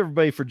 Thank you,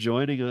 everybody, for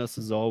joining us.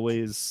 As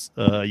always,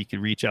 you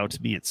can reach out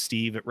to me at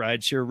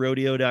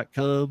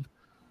steve@ridesharerodeo.com.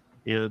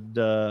 And,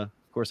 of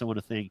course, I want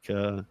to thank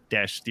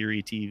Dash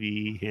Theory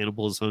TV,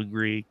 Hannibal's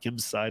Hungry,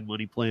 Kim's Side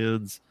Money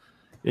Plans,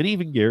 and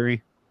even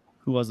Gary,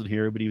 who wasn't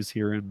here, but he was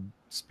here in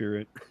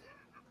spirit.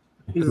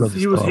 He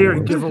was here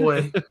in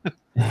giveaway.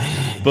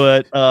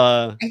 But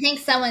I think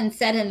someone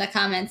said in the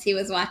comments he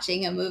was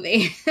watching a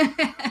movie.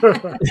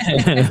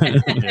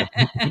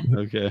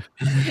 Okay.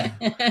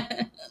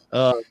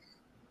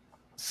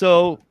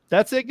 So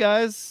that's it,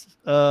 guys.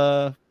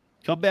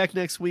 Come back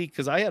next week,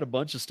 because I had a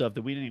bunch of stuff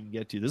that we didn't even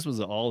get to. This was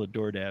all a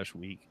DoorDash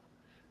week,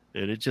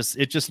 and it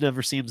just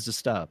never seems to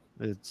stop.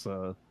 It's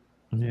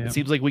It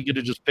seems like we could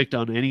have just picked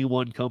on any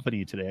one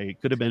company today.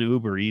 It could have been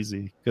Uber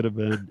easy. It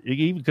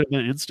even could have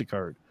been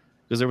Instacart,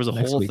 because there was a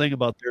whole thing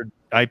about their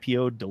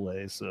IPO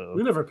delay. So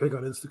we never pick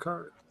on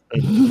Instacart.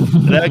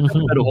 That could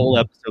have been a whole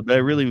episode, but I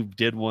really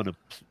did want to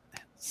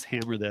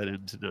hammer that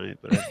in tonight,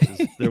 but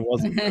there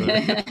wasn't.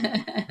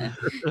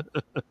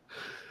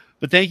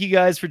 But thank you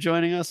guys for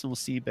joining us, and we'll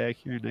see you back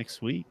here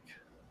next week.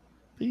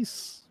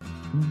 Peace.